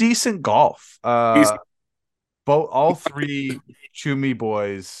 and some decent golf. Both all three Chumi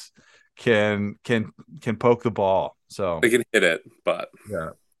boys can poke the ball. So They can hit it, but yeah.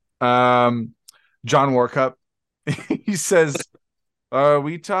 John Warcup, he says, "Are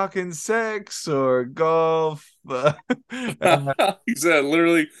we talking sex or golf?" he said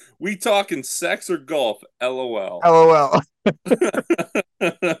literally, "We talking sex or golf?" LOL. LOL.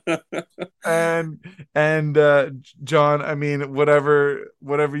 and John, I mean, whatever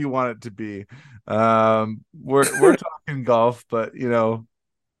you want it to be. We're talking golf, but Yeah,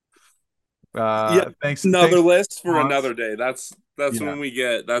 thanks another for list the for response. another day. That's Yeah, when we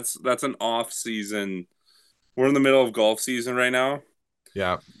get that's an off season. We're in the middle of golf season right now.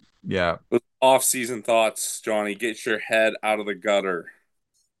 yeah, yeah. Off season thoughts, Johnny. Get your head out of the gutter.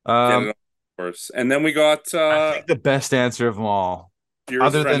 Get it um on the course. And then we got I think the best answer of them all,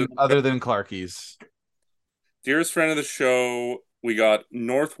 dearest friend of other than Clarky's. dearest friend of the show. We got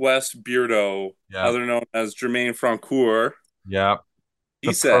Northwest Beardo, Yeah, other known as Jermaine Francoeur. yeah. He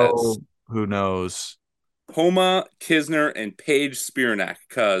The says pro who knows. Homa, Kisner, and Paige Spearneck,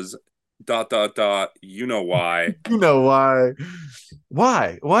 cause dot dot dot, you know why. You know why?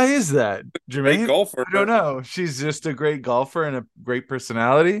 Why is that, Great Jermaine? golfer. I don't know. She's just a great golfer and a great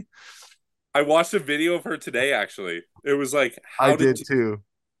personality. I watched a video of her today, actually. It was like, I how to did do, too.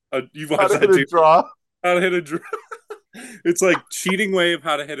 you How watched to hit that a too? draw. How to hit a draw. It's like cheating way of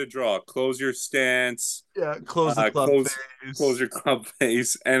how to hit a draw. Close your stance, Yeah, close the uh, club close close face. your club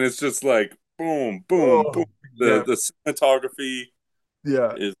face, and it's just like boom, boom, boom. Oh, The yeah, the cinematography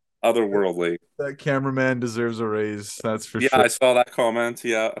yeah. is otherworldly. That cameraman deserves a raise. That's for Yeah, sure. I saw that comment.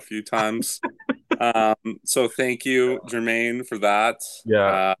 Yeah, a few times. Um, so thank you, Jermaine, for that. Yeah,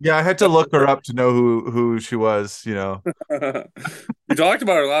 Uh, yeah. I had to look her up to know who she was. we talked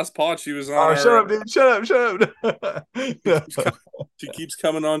about her last pod. She was on Oh, shut our. up, dude! Shut up! Shut up! She keeps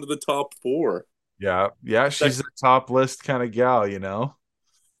coming onto the top four. Yeah, yeah. She's a top list kind of gal.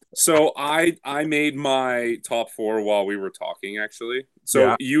 So I made my top four while we were talking, actually. So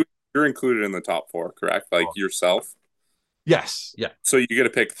Yeah. you're included in the top four, correct? Like yourself. Yes. Yeah. So you get to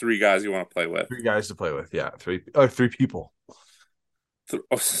pick three guys you want to play with. Three guys to play with. Yeah. Three people.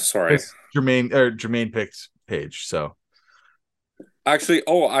 Oh, sorry. Because Jermaine picked Paige. So Actually,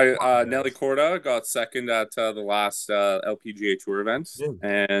 I Nelly Corda got second at the last LPGA Tour event, yeah.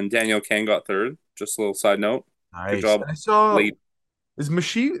 and Daniel Kang got third. Just a little side note. Good Nice. job, I saw. late. Is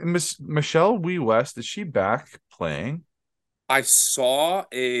Michelle Wee West? Is she back playing? I saw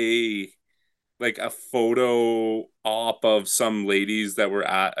a photo op of some ladies that were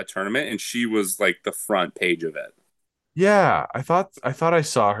at a tournament, and she was like the front page of it. Yeah, I thought I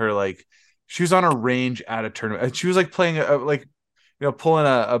saw her like she was on a range at a tournament. And she was like playing like pulling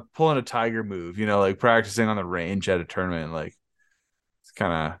a tiger move. Like practicing on the range at a tournament. Like it's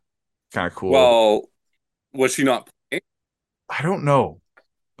kind of cool. Well, was she not playing? I don't know.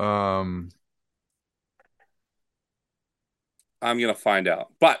 Um, I'm gonna find out.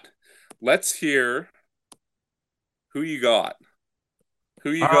 But let's hear who you got.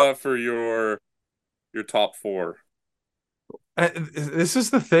 Who you uh, got for your top four? this is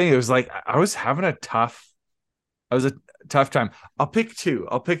the thing. It was like I was having I was a tough time. I'll pick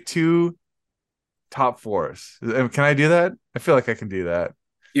two top fours. Can I do that? I feel like I can do that.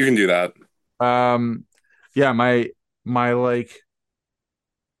 You can do that. Um, yeah, my like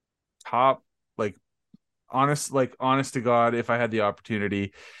top like honest to God, if I had the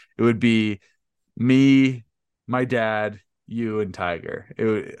opportunity, it would be me, my dad, you, and Tiger.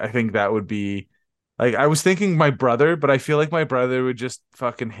 I think that would be like I was thinking my brother, but I feel like my brother would just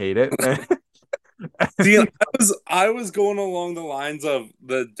fucking hate it. See, I was going along the lines of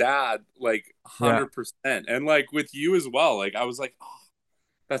the dad, like Yeah, 100%, and like with you as well. Like I was like, oh,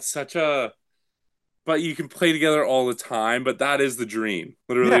 that's such a. But you can play together all the time. But that is the dream,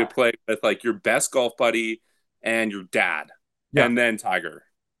 literally, to yeah, play with like your best golf buddy and your dad, yeah, and then Tiger.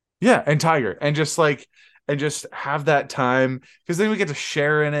 yeah, and Tiger, and just have that time because then we get to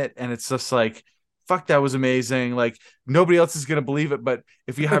share in it, and it's just like, fuck, that was amazing. Like nobody else is gonna believe it, but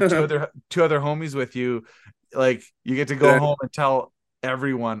if you have two other homies with you, like you get to go Then home and tell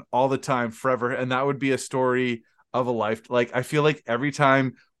everyone all the time forever, and that would be a story of a life. Like I feel like every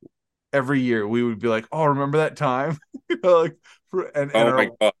time every year we would be like, oh, remember that time? Like, and Oh my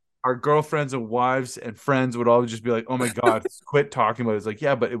God. our girlfriends and wives and friends would all just be like, oh my God, quit talking about it. It's like,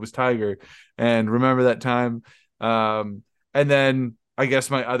 yeah, but it was Tiger. And remember that time. Um, and then I guess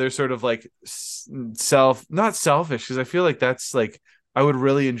my other sort of like not selfish, because I feel like that's like, I would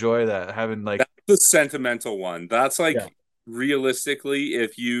really enjoy that having like, That's the sentimental one. That's yeah, like realistically,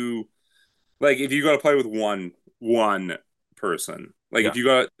 if you got to play with one person, like yeah, if you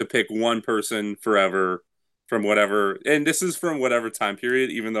got to pick one person forever from whatever, and this is from whatever time period,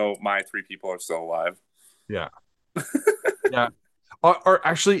 even though my three people are still alive. yeah, yeah. Or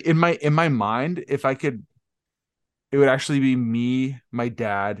actually in my mind, if I could, it would actually be me, my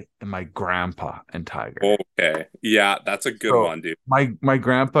dad, and my grandpa and Tiger. Okay, yeah, that's a good So one, dude. my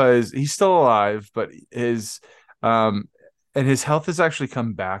grandpa he's still alive, but his um and his health has actually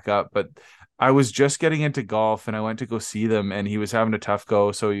come back up. But I was just getting into golf and I went to go see them and he was having a tough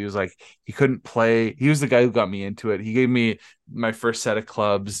go. So he was like, he couldn't play. He was the guy who got me into it. He gave me my first set of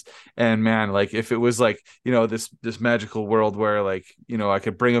clubs. And man, like if it was like, this magical world where like, I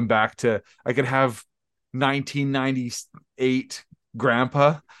could bring him back to, I could have 1998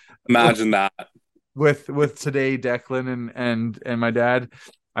 grandpa Imagine that. with today Declan and my dad.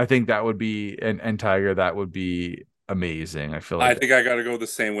 I think that would be, and Tiger, that would be amazing. I feel I like, think I got to go the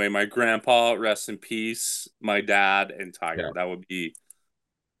same way. My grandpa, rest in peace. My dad and yeah, Tiger.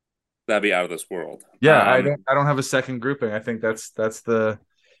 That'd be out of this world. yeah. I don't have a second grouping. I think that's the,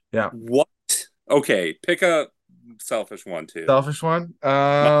 yeah, What? Okay, pick a selfish one too. selfish one.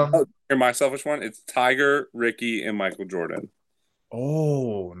 My selfish one. It's Tiger, Ricky, and Michael Jordan.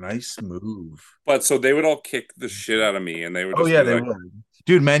 Oh, nice move. But so they would all kick the shit out of me, and they would Oh just yeah, be they like, would.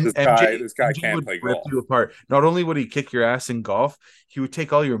 Dude, man, "This guy, MJ this guy MJ can't would play rip golf." you apart. Not only would he kick your ass in golf, he would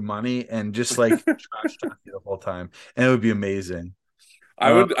take all your money and just like trash talk you the whole time, and it would be amazing. Uh,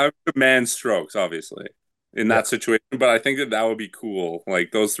 I would demand strokes, obviously, in yeah, that situation. But I think that would be cool.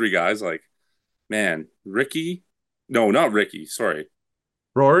 Like those three guys, like man, Ricky. No, not Ricky. Sorry,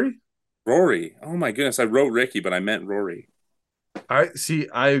 Rory. Rory. Oh my goodness, I wrote Ricky, but I meant Rory. I see.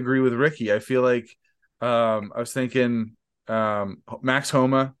 I agree with Ricky. I feel like I was thinking Max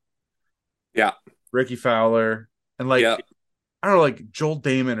Homa, Yeah, Ricky Fowler, and like yeah. I don't know, like Joel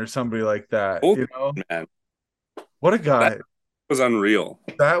Damon or somebody like that. Old man, What a that guy! was unreal.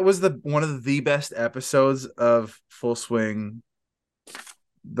 That was the one of the best episodes of Full Swing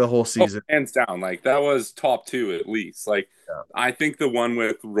the whole Oh, season. hands down, like that was top two at least. Like Yeah. I think the one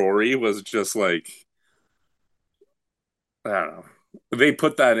with Rory was just like I don't know. They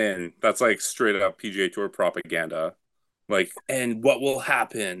put that in. That's like straight up PGA Tour propaganda. Like, and what will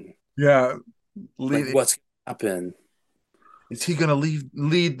happen? Yeah, Like, lead. what's gonna happen? Is he gonna lead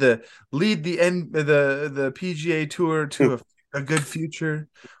the end the PGA Tour to a good future?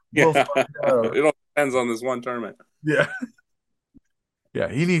 Yeah, We'll find out. it all depends on this one tournament. Yeah. Yeah,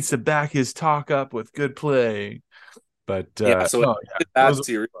 he needs to back his talk up with good play. But Yeah, so no, yeah, that those.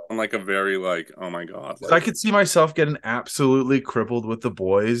 series on like a very like, oh my god, I like could see myself getting absolutely crippled with the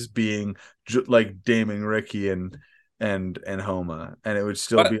boys being like Damon, Ricky, and Homa, and it would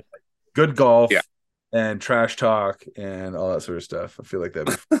still but be like good yeah. golf and trash talk and all that sort of stuff. I feel like that'd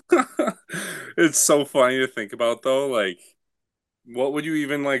be fun. It's so funny to think about though, like what would you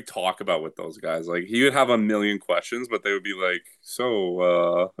even like talk about with those guys? Like he would have a million questions, but they would be like,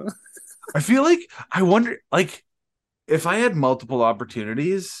 so I feel like I wonder, like, if I had multiple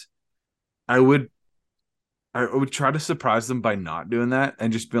opportunities, I would I would try to surprise them by not doing that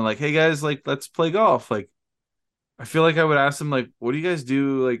and just being like, "Hey guys, like, let's play golf." Like, I feel like I would ask them like, "What do you guys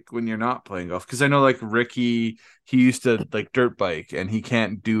do like when you're not playing golf?" Because I know like Ricky, he used to like dirt bike and he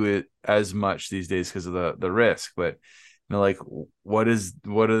can't do it as much these days because of the risk. But like, what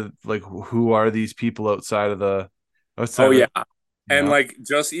are like who are these people outside oh of yeah. the you And know? like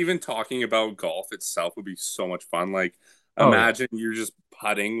just even talking about golf itself would be so much fun. Like Oh yeah, imagine you're just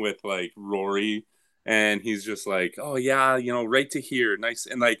putting with like Rory and he's just like, "Oh yeah, right to here. Nice."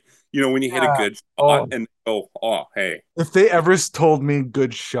 And like, when you hit a yeah. good shot Oh, and oh, hey. if they ever told me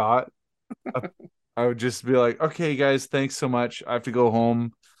good shot, I would just be like, "Okay, guys, thanks so much. I have to go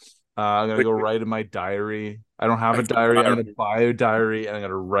home. I'm gonna Like, go write in my diary. I don't have a like diary. I'm gonna buy a diary and I'm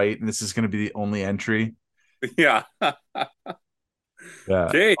gonna write, and this is gonna be the only entry." yeah. Yeah.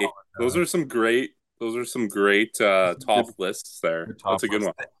 Okay. Uh, Those are some great top good, lists there. good That's top a good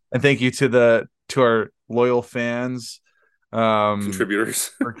list. one. And thank you to our loyal fans Contributors.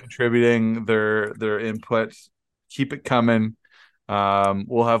 for contributing their input. Keep it coming.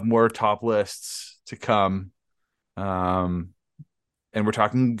 We'll have more top lists to come. Um, and we're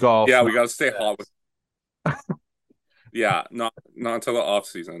talking golf, Yeah, not we got to stay hot with stats. yeah, not until the off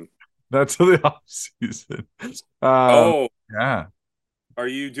season. That's the off season. Um, Oh, yeah. are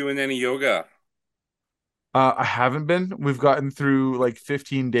you doing any yoga? I haven't been. We've gotten through like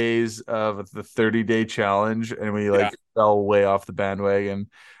 15 days of the 30-day challenge and we Yeah, like fell way off the bandwagon.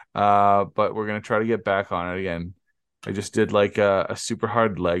 But we're gonna try to get back on it again. I just did like a super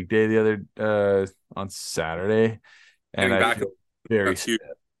hard leg day the other on Saturday and getting I back. feel very That's stiff. huge.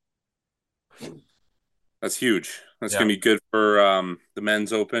 That's huge. That's Yeah. gonna be good for the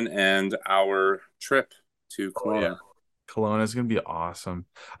men's open and our trip to Oh yeah. Kelowna. Kelowna is gonna be awesome.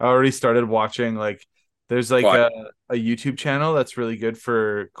 I already started watching like there's like What? a YouTube channel that's really good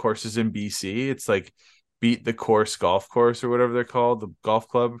for courses in BC. It's like Beat the Course Golf Course or whatever they're called, the golf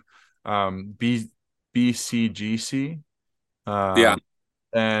club. B BCGC. Yeah, Um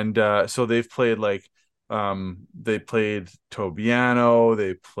and so they've played like they played Tobiano,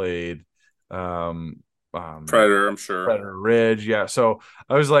 they played um um Predator. I'm sure. Predator Ridge. Yeah. So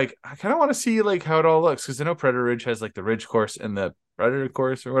I was like, I kind of want to see like how it all looks because I know Predator Ridge has like the Ridge course and the Predator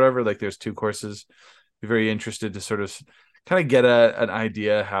course or whatever. Like there's two courses. Be very interested to sort of kind of get an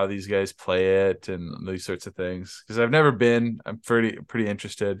idea how these guys play it and these sorts of things because I've never been. I'm pretty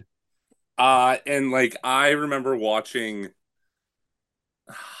interested. And like I remember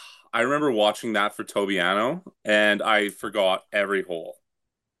watching that for Tobiano, and I forgot every hole.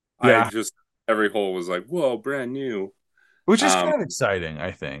 I Yeah, just every hole was like, whoa, brand new. which is Um, kind of exciting,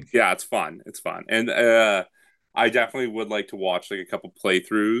 I think. yeah, it's fun. It's fun, and I definitely would like to watch like a couple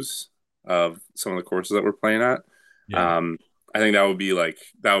playthroughs of some of the courses that we're playing at. Yeah. Um, I think that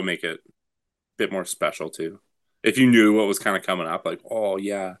would make it a bit more special too. If you knew what was kind of coming up, like, oh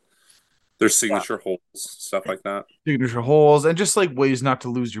yeah, there's signature holes, stuff like that. Signature holes and just like ways not to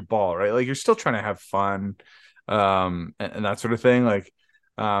lose your ball, right? Like you're still trying to have fun, and that sort of thing. Like,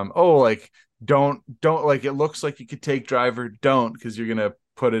 oh, like don't like it looks like you could take driver, don't because you're gonna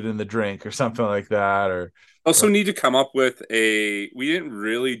put it in the drink or something like that, Also, or need to come up with a. We didn't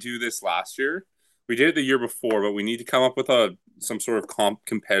really do this last year. We did it the year before, but we need to come up with a some sort of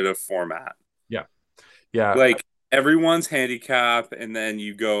competitive format. yeah, yeah, Like everyone's handicap, and then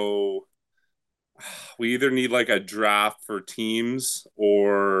you go. We either need like a draft for teams,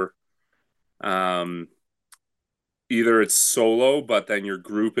 or um, either it's solo, but then your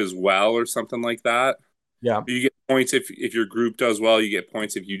group as well, or something like that. yeah, You get points if your group does well. You get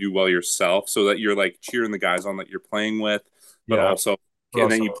points if you do well yourself, so that you're like cheering the guys on that you're playing with, but yeah. also, But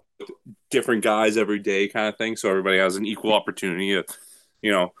and then also, you put different guys every day, kind of thing, so everybody has an equal opportunity of,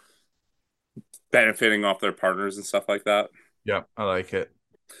 you know, benefiting off their partners and stuff like that. yeah, I like it.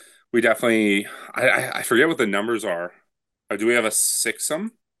 We definitely, I forget what the numbers are. Do we have a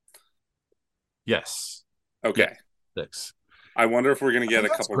sixsome? Yes, yes, Okay, 6. I wonder if we're gonna I get think a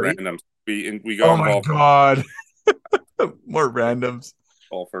that's couple great. randoms. We got Oh my involved god, more randoms.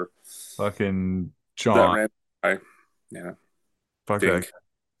 golfer Fucking that John. ran. I yeah, Fuck that. dink.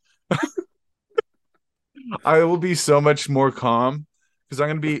 I will be so much more calm because I'm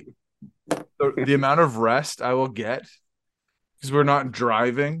gonna be the amount of rest I will get because we're not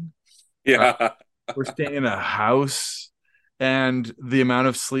driving. Uh, Yeah. we're staying in a house, and the amount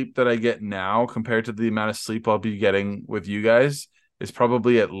of sleep that I get now compared to the amount of sleep I'll be getting with you guys is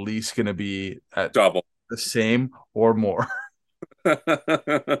probably at least going to be at Double. the same or more.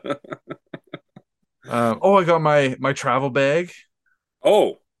 Oh, I got my travel bag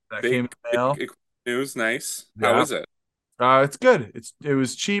Oh, that came in big, the mail. big news. Nice. How Yeah. is it? It's good. It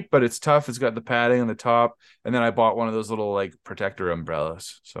was cheap, but it's tough. It's got the padding on the top, and then I bought one of those little like protector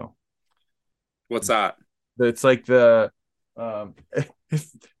umbrellas. So What's that? it's like the um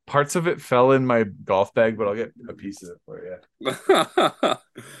parts of it fell in my golf bag, but I'll get a piece of it for you.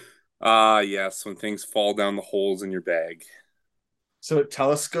 Ah, yes, when things fall down the holes in your bag. So it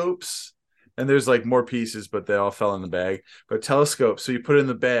telescopes, and there's like more pieces, but they all fell in the bag. But it telescopes, so you put it in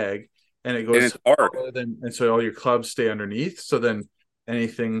the bag, and it And goes it's hard. taller than, and so all your clubs stay underneath. So then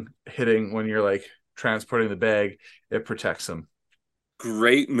anything hitting when you're like transporting the bag, it protects them.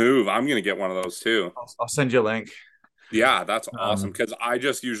 Great move. I'm gonna get one of those too. I'll send you a link. Yeah, that's awesome. Um, Because I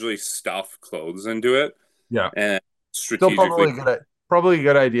just usually stuff clothes into it yeah, and still strategically. probably a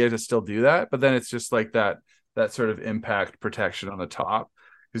good idea to still do that, but then it's just like that sort of impact protection on the top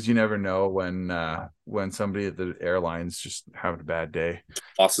because you never know when somebody at the airlines just having a bad day.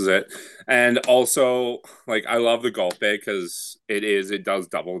 Tosses it. And also, like, I love the golf bag because it does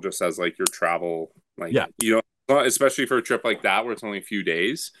double just as like your travel, like, Yeah, especially for a trip like that where it's only a few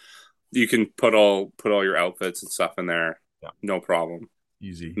days, you can put all your outfits and stuff in there, yeah, no problem.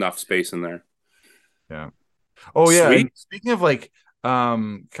 easy. Enough space in there. Yeah. Oh yeah, Sweet. and speaking of like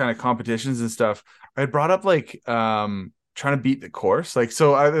kind of competitions and stuff, I brought up like trying to beat the course. Like,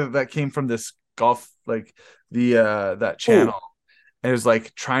 so either that came from this golf, like the that channel, Oh, and it was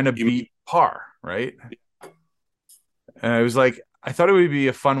like trying to you mean, beat par, right? And I was like, I thought it would be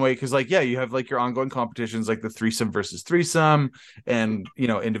a fun way because, like, yeah, you have like your ongoing competitions, like the threesome versus threesome, and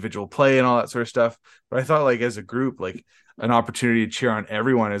individual play and all that sort of stuff. But I thought, like, as a group, like an opportunity to cheer on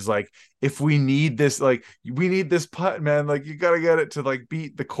everyone is like, if we need this, like, we need this putt, man. Like, you gotta get it to like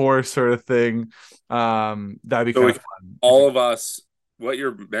beat the course, sort of thing. That'd be so kind we, of fun. all of us, what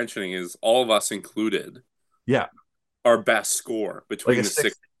you're mentioning is all of us included Yeah, our best score like between a the six,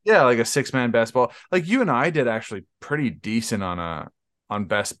 six. yeah, like a six-man best ball. Like you and I did actually pretty decent on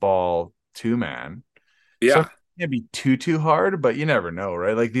best ball two-man. So it Yeah, can't be too hard, but you never know,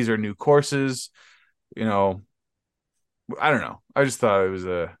 right? Like these are new courses, you know. I don't know. I just thought it was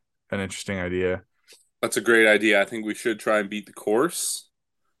a an interesting idea. that's a great idea. I think we should try and beat the course,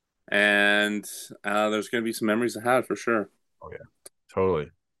 and there's going to be some memories to have for sure. Oh yeah,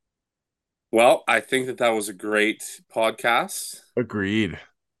 totally. Well, I think that was a great podcast. Agreed.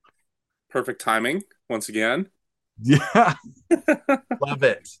 Perfect timing once again. Yeah, love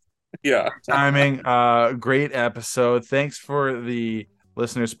it. Yeah. Timing. Great episode. Thanks for the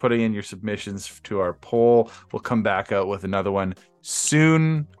listeners putting in your submissions to our poll. We'll come back out with another one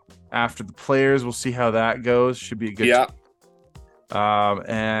soon after the players. We'll see how that goes. Should be a good Yeah.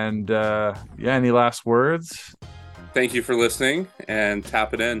 and yeah, any last words? Thank you for listening and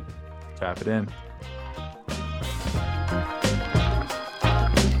tap it in. Tap it in.